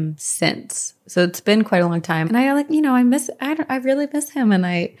of him since. So it's been quite a long time. And I I really miss him. And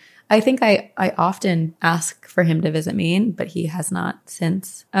I think I often ask for him to visit me, but he has not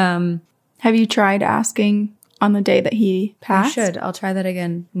since. Have you tried asking on the day that he passed? I should. I'll try that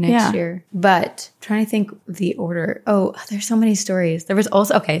again next year. But trying to think the order. Oh, there's so many stories. There was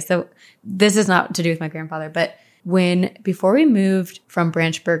also, so this is not to do with my grandfather, but Before we moved from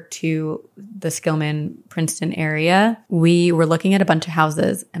Branchburg to the Skillman, Princeton area, we were looking at a bunch of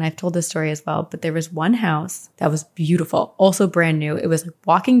houses, and I've told this story as well, but there was one house that was beautiful, also brand new. It was like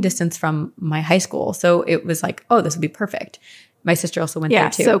walking distance from my high school. So it was like, oh, this would be perfect. My sister also went there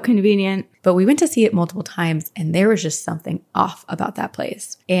too. So convenient. But we went to see it multiple times, and there was just something off about that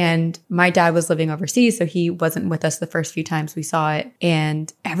place. And my dad was living overseas, so he wasn't with us the first few times we saw it.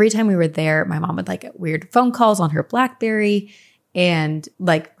 And every time we were there, my mom would like get weird phone calls on her BlackBerry. And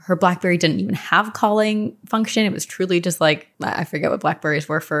like her BlackBerry didn't even have calling function. It was truly just like, I forget what BlackBerries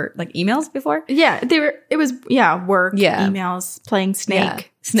were for, like emails before. Yeah, work, emails, playing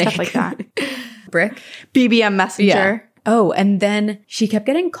Snake, stuff like that. Brick. BBM Messenger. Yeah. Oh, and then she kept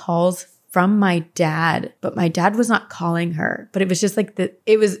getting calls from my dad, but my dad was not calling her. But it was just like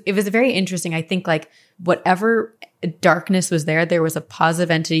it was very interesting. I think like whatever darkness was there, there was a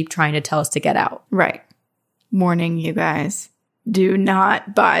positive entity trying to tell us to get out. Right. Warning, you guys. Do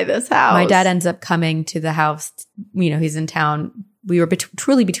not buy this house. My dad ends up coming to the house. He's in town. We were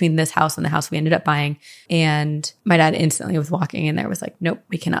truly between this house and the house we ended up buying. And my dad instantly was walking in there, was like, nope,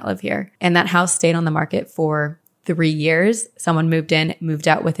 we cannot live here. And that house stayed on the market for 3 years. Someone moved in, moved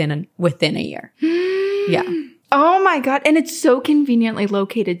out within a year. Yeah. Oh my God. And it's so conveniently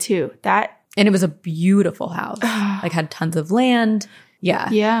located too. And it was a beautiful house. Like had tons of land. Yeah.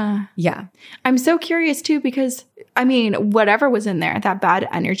 Yeah. Yeah. I'm so curious too, because I mean, whatever was in there, that bad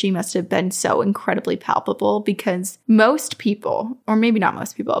energy must have been so incredibly palpable, because most people, or maybe not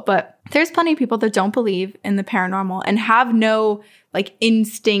most people, but there's plenty of people that don't believe in the paranormal and have no like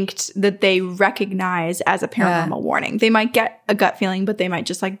instinct that they recognize as a paranormal warning. They might get a gut feeling, but they might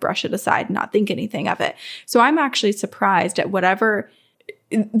just like brush it aside and not think anything of it. So I'm actually surprised at whatever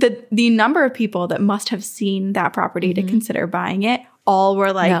the number of people that must have seen that property to consider buying it. All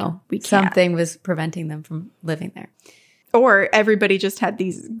were like, no, we can't. Something was preventing them from living there. Or everybody just had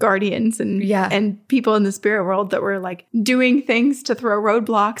these guardians and people in the spirit world that were like doing things to throw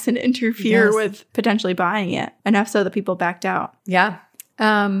roadblocks and interfere with potentially buying it. Enough so that people backed out. Yeah.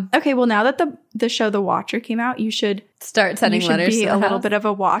 Okay, well, now that the show The Watcher came out, you should start sending letters. Be a little bit of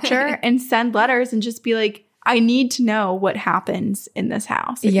a watcher and send letters and just be like, I need to know what happens in this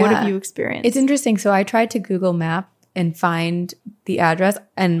house. Like, what have you experienced? It's interesting. So I tried to Google Map and find the address.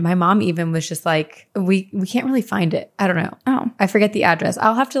 And my mom even was just like, we can't really find it. I don't know. Oh. I forget the address.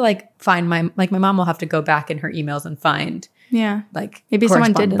 I'll have to like find my mom will have to go back in her emails and find. Yeah. Like maybe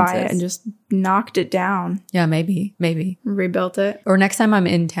someone did buy it and just knocked it down. Yeah, maybe. Rebuilt it. Or next time I'm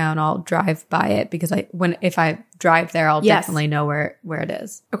in town, I'll drive by it, because if I drive there, I'll definitely know where it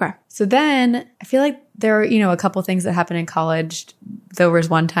is. Okay. So then I feel like there are, a couple things that happened in college. There was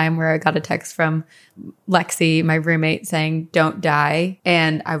one time where I got a text from Lexi, my roommate, saying, "Don't die."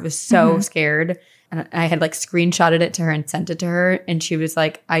 And I was so scared. And I had like screenshotted it to her and sent it to her. And she was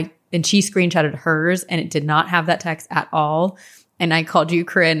like, and she screenshotted hers, and it did not have that text at all. And I called you,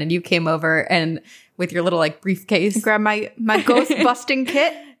 Corinne, and you came over and with your little like briefcase. I grabbed my ghost busting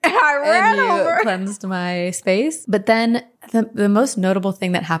kit and I ran over. Cleansed my space. But then the most notable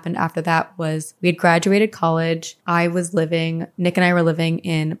thing that happened after that was we had graduated college. Nick and I were living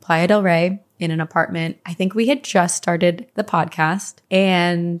in Playa del Rey in an apartment. I think we had just started the podcast,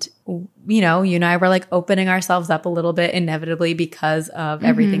 and you and I were like opening ourselves up a little bit inevitably because of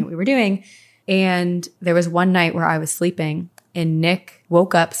everything we were doing. And there was one night where I was sleeping and Nick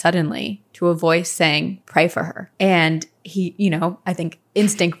woke up suddenly to a voice saying, "Pray for her." And he, I think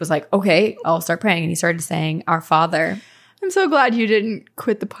instinct was like, okay, I'll start praying. And he started saying, "Our Father." I'm so glad you didn't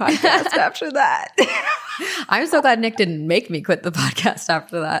quit the podcast after that. I'm so glad Nick didn't make me quit the podcast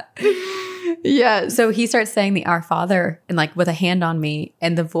after that. Yeah. So he starts saying the Our Father and like with a hand on me,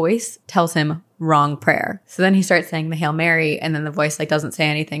 and the voice tells him wrong prayer. So then he starts saying the Hail Mary, and then the voice like doesn't say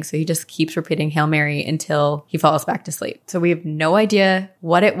anything. So he just keeps repeating Hail Mary until he falls back to sleep. So we have no idea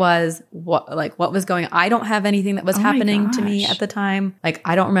what it was, what was going on. I don't have anything that was happening to me at the time. Like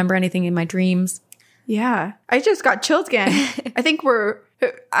I don't remember anything in my dreams. Yeah. I just got chills again. I think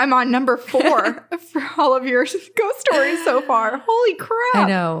I'm on number 4 for all of your ghost stories so far. Holy crap. I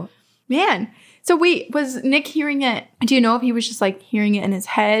know. Man. So wait, was Nick hearing it? Do you know if he was just like hearing it in his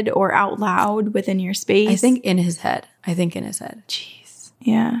head or out loud within your space? I think in his head. Jeez.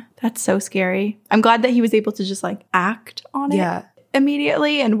 Yeah. That's so scary. I'm glad that he was able to just like act on it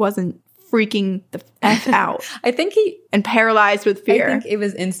immediately and wasn't freaking the F out. I think and paralyzed with fear. I think it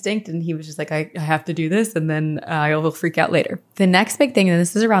was instinct, and he was just like, I have to do this, and then I will freak out later. The next big thing, and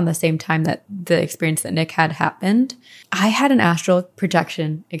this is around the same time that the experience that Nick had happened, I had an astral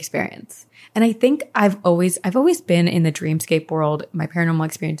projection experience. And I think I've always been in the dreamscape world. My paranormal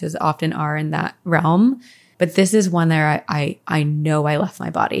experiences often are in that realm. But this is one there I know I left my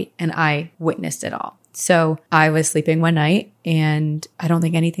body and I witnessed it all. So I was sleeping one night and I don't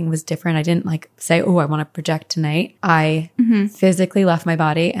think anything was different. I didn't like say, oh, I want to project tonight. I physically left my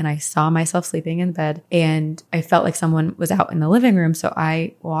body and I saw myself sleeping in bed and I felt like someone was out in the living room. So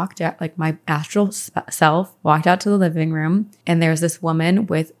I walked out, like my astral self walked out to the living room and there's this woman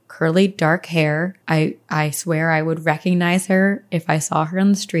with curly dark hair. I swear I would recognize her if I saw her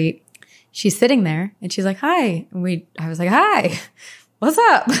on the street. She's sitting there and she's like, hi. And I was like, hi. What's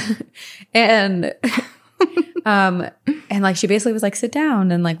up? And like she basically was like, sit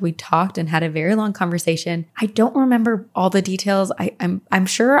down. And like we talked and had a very long conversation. I don't remember all the details. I'm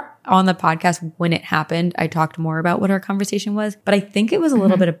sure on the podcast when it happened, I talked more about what our conversation was, but I think it was a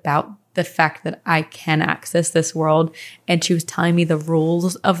little bit about the fact that I can access this world. And she was telling me the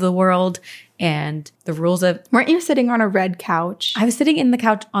rules of the world and the rules of. Weren't you sitting on a red couch? I was sitting on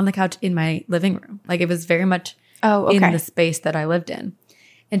the couch in my living room. Like it was very much in the space that I lived in.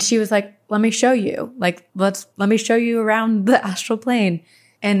 And she was like, let me show you. Like, let me show you around the astral plane.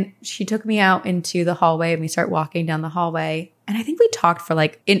 And she took me out into the hallway and we start walking down the hallway. And I think we talked for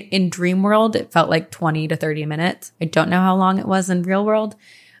like, in dream world, it felt like 20 to 30 minutes. I don't know how long it was in real world.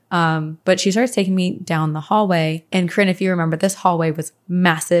 But she starts taking me down the hallway. And Corinne, if you remember, this hallway was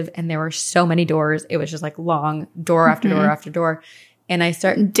massive and there were so many doors. It was just like long door after door after door. And I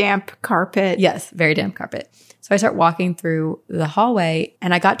start damp carpet. Yes, very damp carpet. So I start walking through the hallway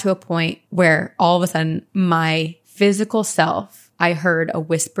and I got to a point where all of a sudden my physical self, I heard a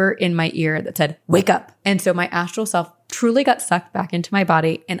whisper in my ear that said, wake up. And so my astral self truly got sucked back into my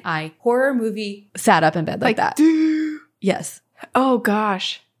body and I horror movie sat up in bed like that. Yes. Oh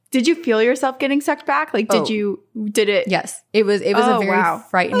gosh. Did you feel yourself getting sucked back? Like did it? Yes. It was a very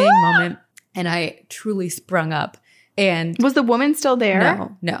frightening moment and I truly sprung up. And was the woman still there?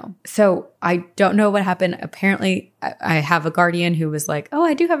 No. So I don't know what happened. Apparently, I have a guardian who was like, oh,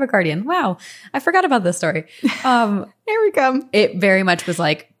 I do have a guardian. Wow. I forgot about this story. Here we come. It very much was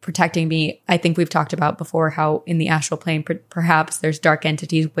like protecting me. I think we've talked about before how in the astral plane, perhaps there's dark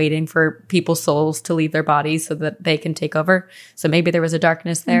entities waiting for people's souls to leave their bodies so that they can take over. So maybe there was a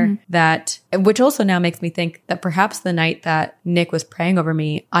darkness there which also now makes me think that perhaps the night that Nick was praying over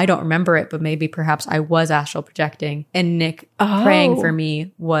me, I don't remember it, but maybe perhaps I was astral projecting and Nick praying for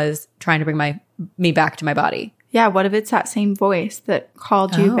me was trying to bring me back to my body. Yeah, what if it's that same voice that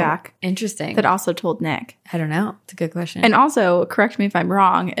called you back? Interesting. That also told Nick. I don't know. It's a good question. And also, correct me if I'm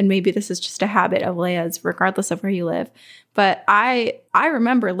wrong, and maybe this is just a habit of Leia's, regardless of where you live, but I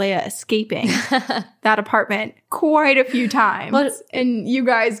remember Leia escaping that apartment quite a few times, and you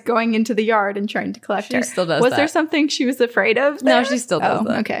guys going into the yard and trying to collect her. She still does Was there something she was afraid of there? No, she still does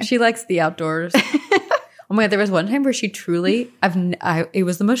that. Okay. She likes the outdoors. Oh my God, there was one time where she truly, it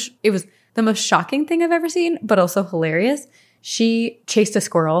was the most shocking thing I've ever seen, but also hilarious. She chased a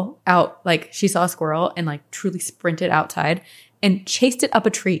squirrel out, like she saw a squirrel and like truly sprinted outside and chased it up a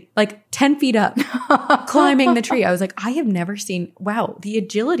tree, like 10 feet up, climbing the tree. I was like, I have never seen, wow, the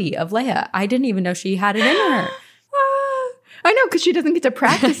agility of Leia. I didn't even know she had it in her. I know, because she doesn't get to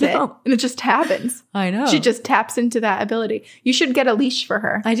practice it, and it just happens. I know. She just taps into that ability. You should get a leash for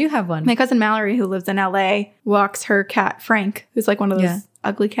her. I do have one. My cousin Mallory, who lives in LA, walks her cat, Frank, who's like one of those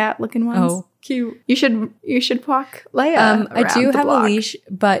ugly cat looking ones. Oh, cute. You should walk Leia I do have block. a leash,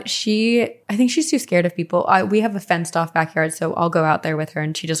 but I think she's too scared of people. We have a fenced off backyard, so I'll go out there with her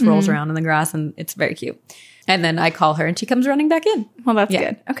and she just rolls around in the grass and it's very cute. And then I call her and she comes running back in. Well, that's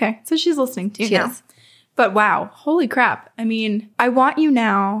good. Okay. So she's listening to you now. Is. But wow, holy crap. I mean, I want you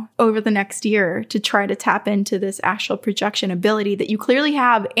now over the next year to try to tap into this astral projection ability that you clearly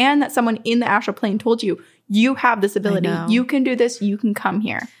have and that someone in the astral plane told you, you have this ability. You can do this. You can come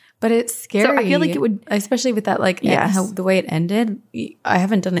here. But it's scary. So I feel like it would, especially with that, like how the way it ended. I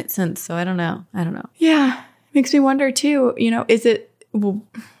haven't done it since, so I don't know. Yeah. Makes me wonder too, is it, well,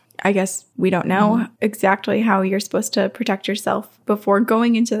 I guess we don't know exactly how you're supposed to protect yourself before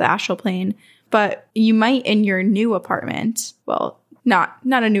going into the astral plane. But you might in your new apartment, well, not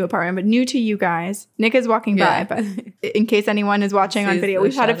a new apartment, but new to you guys. Nick is walking by, but in case anyone is watching on video,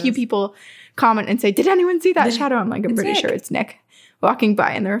 we've had a few people comment and say, did anyone see that shadow? I'm like, I'm pretty sure it's Nick walking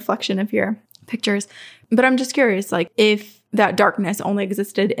by in the reflection of your pictures. But I'm just curious, like if that darkness only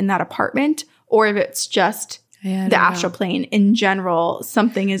existed in that apartment or if it's just the astral plane in general,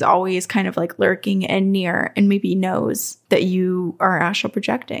 something is always kind of like lurking and near and maybe knows that you are astral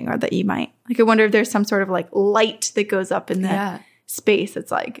projecting or that you might. Like, I wonder if there's some sort of like light that goes up in the space.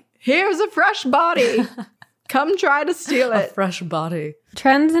 It's like, here's a fresh body. Come try to steal it. A fresh body.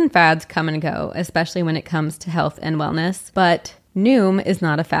 Trends and fads come and go, especially when it comes to health and wellness. But Noom is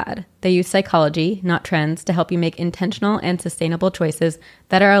not a fad. They use psychology, not trends, to help you make intentional and sustainable choices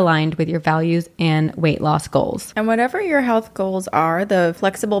that are aligned with your values and weight loss goals. And whatever your health goals are, the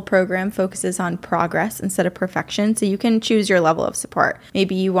flexible program focuses on progress instead of perfection, so you can choose your level of support.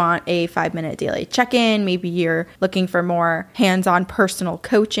 Maybe you want a 5-minute daily check-in. Maybe you're looking for more hands-on personal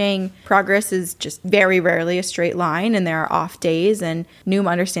coaching. Progress is just very rarely a straight line, and there are off days, and Noom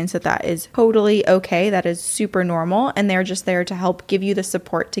understands that that is totally okay. That is super normal, and they're just there to help give you the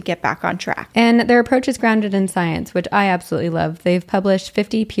support to get back on track. And their approach is grounded in science, which I absolutely love. They've published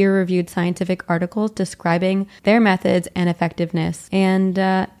 50 peer-reviewed scientific articles describing their methods and effectiveness. And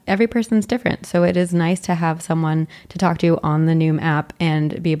every person's different. So it is nice to have someone to talk to on the Noom app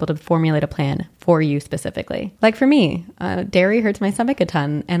and be able to formulate a plan for you specifically. Like for me, dairy hurts my stomach a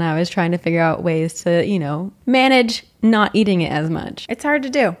ton, and I was trying to figure out ways to, manage not eating it as much. It's hard to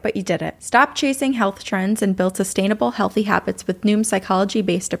do, but you did it. Stop chasing health trends and build sustainable, healthy habits with Noom's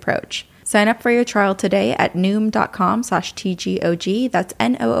psychology-based approach. Sign up for your trial today at noom.com/TGOG. That's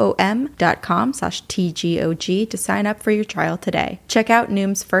NOOM.com/TGOG to sign up for your trial today. Check out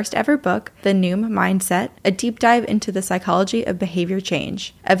Noom's first ever book, The Noom Mindset, a deep dive into the psychology of behavior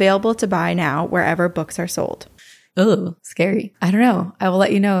change. Available to buy now wherever books are sold. Oh, scary. I don't know. I will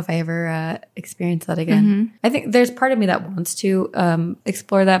let you know if I ever experience that again. Mm-hmm. I think there's part of me that wants to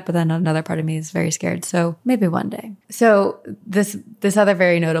explore that, but then another part of me is very scared. So maybe one day. So this other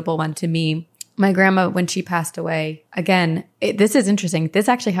very notable one to me, my grandma, when she passed away, again, this is interesting. This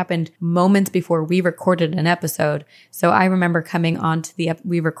actually happened moments before we recorded an episode. So I remember coming on to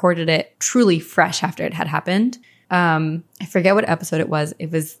we recorded it truly fresh after it had happened. I forget what episode it was.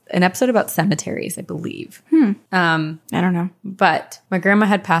 It was an episode about cemeteries, I believe. I don't know. But my grandma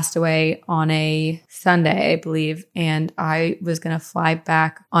had passed away on a Sunday, I believe, and I was going to fly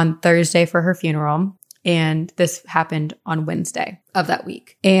back on Thursday for her funeral. And this happened on Wednesday of that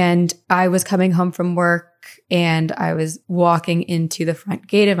week. And I was coming home from work and I was walking into the front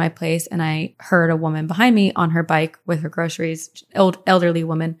gate of my place and I heard a woman behind me on her bike with her groceries, elderly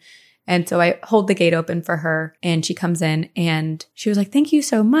woman. And so I hold the gate open for her and she comes in and she was like, "Thank you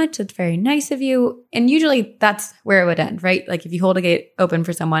so much. That's very nice of you." And usually that's where it would end, right? Like if you hold a gate open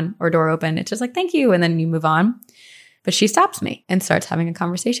for someone or door open, it's just like, "Thank you." And then you move on. But she stops me and starts having a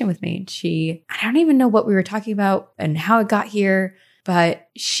conversation with me. I don't even know what we were talking about and how it got here, but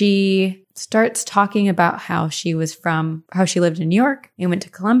she starts talking about how she lived in New York and went to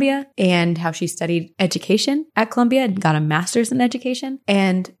Columbia and how she studied education at Columbia and got a master's in education.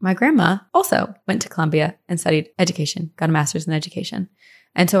 And my grandma also went to Columbia and studied education, got a master's in education.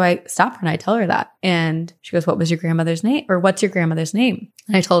 And so I stop her and I tell her that. And she goes, "What was your grandmother's name?" Or "What's your grandmother's name?"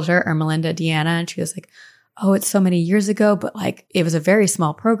 And I told her, Ermelinda Deanna. And she was like, "Oh, it's so many years ago, but like it was a very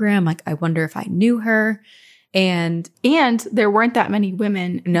small program. Like I wonder if I knew her." And there weren't that many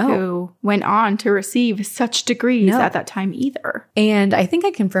women who went on to receive such degrees at that time either. And I think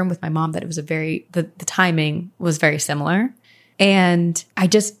I confirmed with my mom that it was the timing was very similar. And I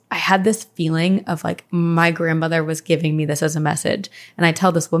had this feeling of like my grandmother was giving me this as a message. And I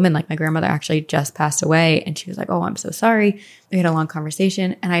tell this woman, like my grandmother actually just passed away. And she was like, "Oh, I'm so sorry." We had a long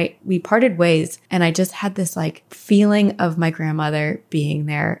conversation and we parted ways. And I just had this like feeling of my grandmother being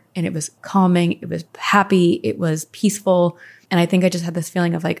there. And it was calming. It was happy. It was peaceful. And I think I just had this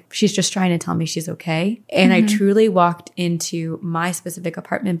feeling of like, she's just trying to tell me she's okay. And I truly walked into my specific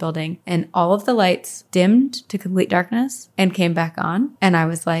apartment building and all of the lights dimmed to complete darkness and came back on. And I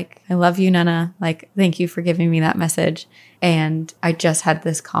was like, "I love you, Nana. Like, thank you for giving me that message." And I just had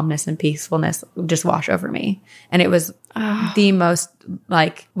this calmness and peacefulness just wash over me. And it was the most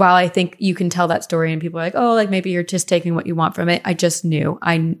like, while I think you can tell that story and people are like, "Oh, like maybe you're just taking what you want from it." I just knew.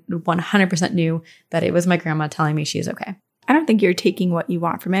 I 100% knew that it was my grandma telling me she's okay. I don't think you're taking what you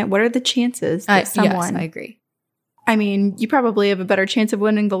want from it. What are the chances that someone... Yes, I agree. I mean, you probably have a better chance of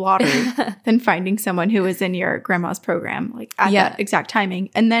winning the lottery than finding someone who is in your grandma's program, like at that exact timing,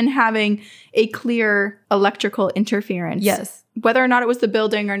 and then having a clear electrical interference. Yes. Whether or not it was the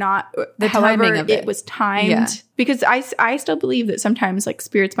building or not, however it was timed. Yeah. Because I still believe that sometimes like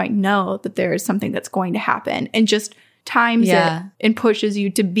spirits might know that there's something that's going to happen and just times it and pushes you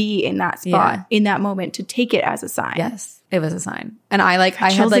to be in that spot in that moment to take it as a sign. Yes. It was a sign. And I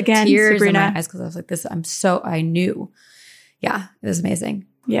had like tears Sabrina. In my eyes because I was like, I knew. Yeah, it was amazing.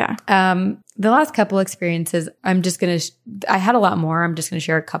 Yeah. The last couple experiences, I had a lot more. I'm just going to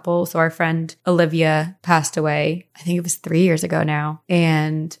share a couple. So our friend Olivia passed away. I think it was 3 years ago now.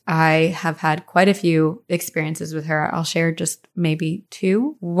 And I have had quite a few experiences with her. I'll share just maybe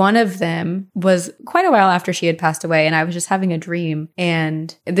 2. One of them was quite a while after she had passed away. And I was just having a dream.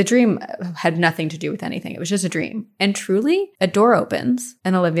 And the dream had nothing to do with anything. It was just a dream. And truly, a door opens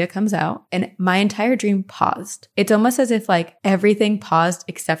and Olivia comes out. And my entire dream paused. It's almost as if like everything paused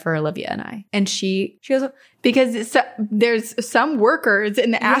except for Olivia and I. And she goes, because there's some workers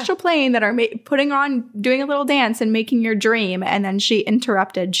in the astral plane that are doing a little dance and making your dream. And then she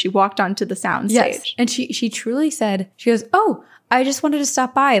interrupted. She walked onto the sound stage. And she truly said, she goes, oh, I just wanted to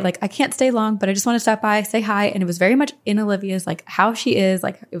stop by. Like, I can't stay long, but I just want to stop by, say hi. And it was very much in Olivia's, like how she is,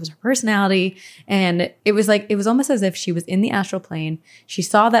 like it was her personality. And it was almost as if she was in the astral plane. She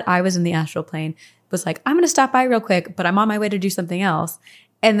saw that I was in the astral plane, was like, I'm going to stop by real quick, but I'm on my way to do something else.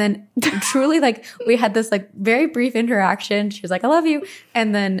 And then truly, like, we had this like very brief interaction. She was like, I love you.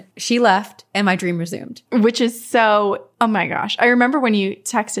 And then she left and my dream resumed. Which is so, oh my gosh. I remember when you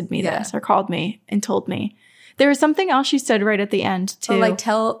texted me this or called me and told me. There was something else she said right at the end too. Oh, like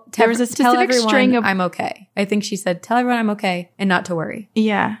there was a specific string of, I'm okay. I think she said, tell everyone I'm okay and not to worry.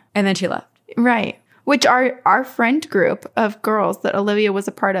 Yeah. And then she left. Right. Which our friend group of girls that Olivia was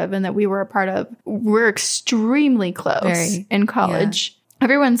a part of and that we were a part of, we're extremely close in college. Yeah.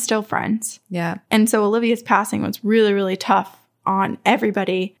 Everyone's still friends. Yeah. And so Olivia's passing was really, really tough on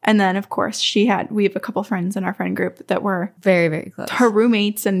everybody. And then, of course, we have a couple friends in our friend group that were very, very close. Her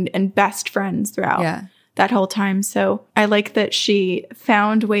roommates and best friends throughout that whole time. So I like that she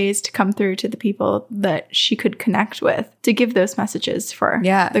found ways to come through to the people that she could connect with to give those messages for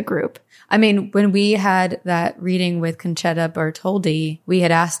the group. I mean, when we had that reading with Conchetta Bertoldi, we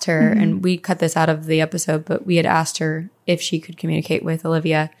had asked her, and we cut this out of the episode, but we had asked her if she could communicate with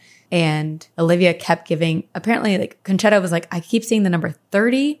Olivia. And Olivia kept giving, apparently, like, Conchetta was like, I keep seeing the number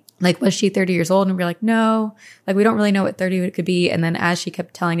 30. Like, was she 30 years old? And we were like, no. Like, we don't really know what 30 could be. And then as she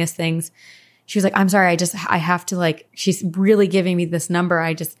kept telling us things, she was like, I'm sorry, I have to, like, she's really giving me this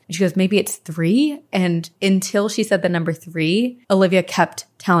number. She goes, maybe it's 3. And until she said the number 3, Olivia kept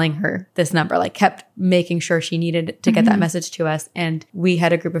telling her this number, like kept making sure she needed to get that message to us. And we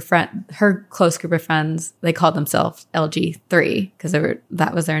had a group of her close group of friends, they called themselves LG3 because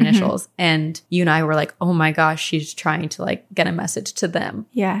that was their initials. And you and I were like, oh my gosh, she's trying to like get a message to them.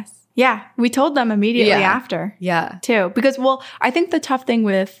 Yes. Yeah. We told them immediately after. Yeah. Too. Because, well, I think the tough thing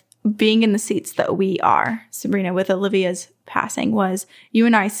with being in the seats that we are, Sabrina, with Olivia's passing was you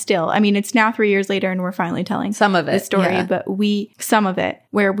and I still, I mean, it's now 3 years later and we're finally telling some of it, the story, but some of it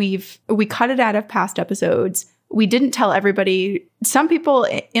where we cut it out of past episodes. We didn't tell everybody. Some people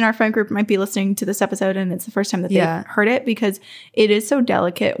in our friend group might be listening to this episode and it's the first time that they've heard it because it is so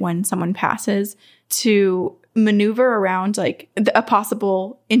delicate when someone passes to maneuver around like a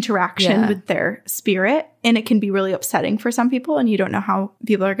possible interaction with their spirit. And it can be really upsetting for some people and you don't know how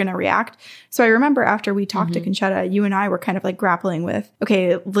people are going to react. So I remember after we talked to Conchetta, you and I were kind of like grappling with,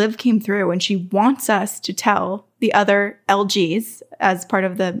 okay, Liv came through and she wants us to tell the other LGs as part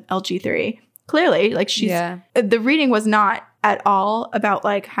of the LG3. Clearly, like the reading was not at all about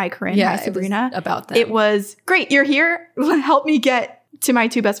like, hi, Corinne, hi, Sabrina. It was about them. It was, great, you're here. Help me get to my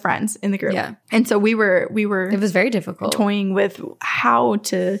 2 best friends in the group. Yeah. And so we were it was very difficult toying with how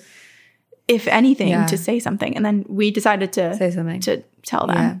to, if anything, to say something. And then we decided to say something to tell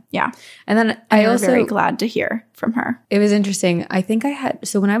them. Yeah. And then I was very glad to hear from her. It was interesting. I think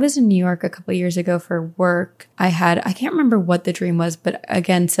so when I was in New York a couple of years ago for work, I can't remember what the dream was, but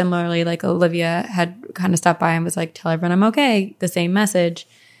again, similarly, like Olivia had kind of stopped by and was like, tell everyone I'm okay. The same message.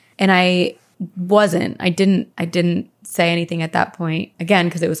 And I didn't say anything at that point again,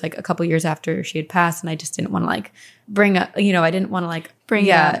 because it was like a couple years after she had passed and I just didn't want to like bring up, I didn't want to like bring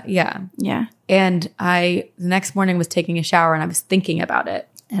up. Yeah. And the next morning was taking a shower and I was thinking about it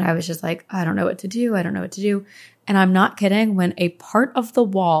and I was just like, I don't know what to do. And I'm not kidding. When a part of the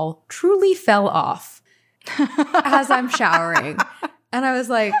wall truly fell off as I'm showering and I was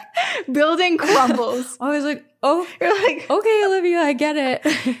like, building crumbles. I was like, oh, you're like, okay, Olivia, I get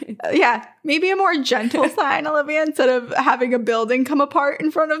it. Yeah. Maybe a more gentle sign, Olivia, instead of having a building come apart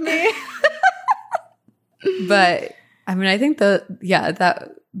in front of me. But I mean, I think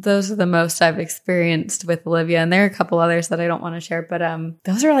those are the most I've experienced with Olivia. And there are a couple others that I don't want to share, but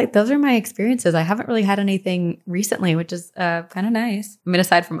those are my experiences. I haven't really had anything recently, which is kind of nice. I mean,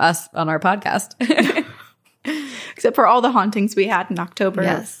 aside from us on our podcast. Except for all the hauntings we had in October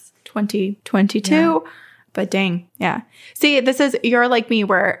of 2022. But dang, yeah. See, you're like me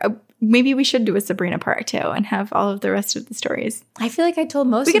where maybe we should do a Sabrina part 2 and have all of the rest of the stories. I feel like I told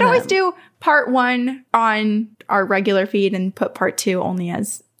most of them. We could always do part 1 on our regular feed and put part 2 only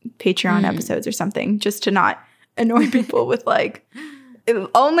as Patreon episodes or something, just to not annoy people with like,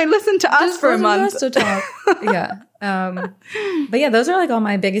 only listen to us for a month. To talk. Yeah. But yeah, those are like all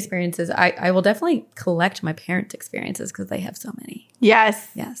my big experiences. I will definitely collect my parent experiences because they have so many. Yes.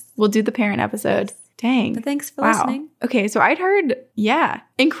 Yes. We'll do the parent episode. Yes. Dang. But thanks for listening. Okay, so I'd heard,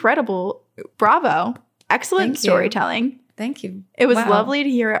 incredible. Bravo. Excellent storytelling. Thank you. It was lovely to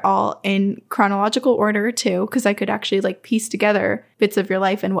hear it all in chronological order too, because I could actually like piece together bits of your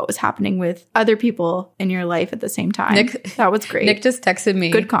life and what was happening with other people in your life at the same time. That was great. Nick just texted me.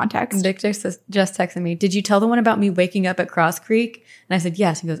 Good context. Nick just texted me. Did you tell the one about me waking up at Cross Creek? And I said,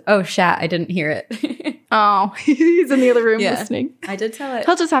 yes. He goes, oh, shat. I didn't hear it. Oh, he's in the other room listening. I did tell it.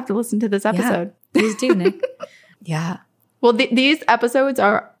 He'll just have to listen to this episode. Yeah, please do, Nick. Yeah. Well, these episodes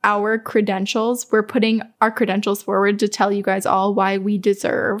are our credentials. We're putting our credentials forward to tell you guys all why we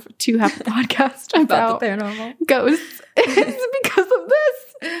deserve to have a podcast about the paranormal ghosts. It's because of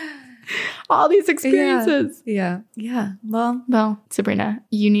this. All these experiences. Yeah. Well, Sabrina,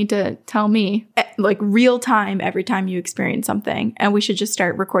 you need to tell me like real time every time you experience something, and we should just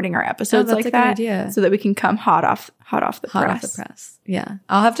start recording our episodes like that, good idea. So that we can come hot off the press. Yeah,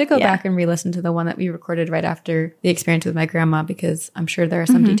 I'll have to go back and re-listen to the one that we recorded right after the experience with my grandma because I'm sure there are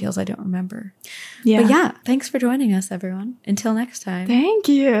some details I don't remember. Yeah, but yeah, thanks for joining us, everyone. Until next time. Thank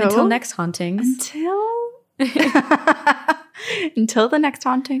you. Until next hauntings. Until the next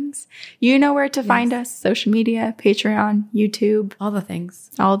hauntings, you know where to find us: social media, Patreon, YouTube, all the things,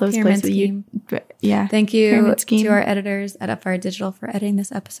 all those Pyramid places. Thank you to our editors at Upfire Digital for editing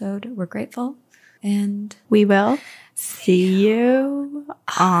this episode. We're grateful, and we will see you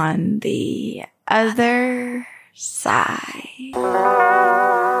on the other side.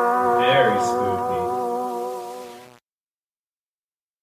 Very spooky.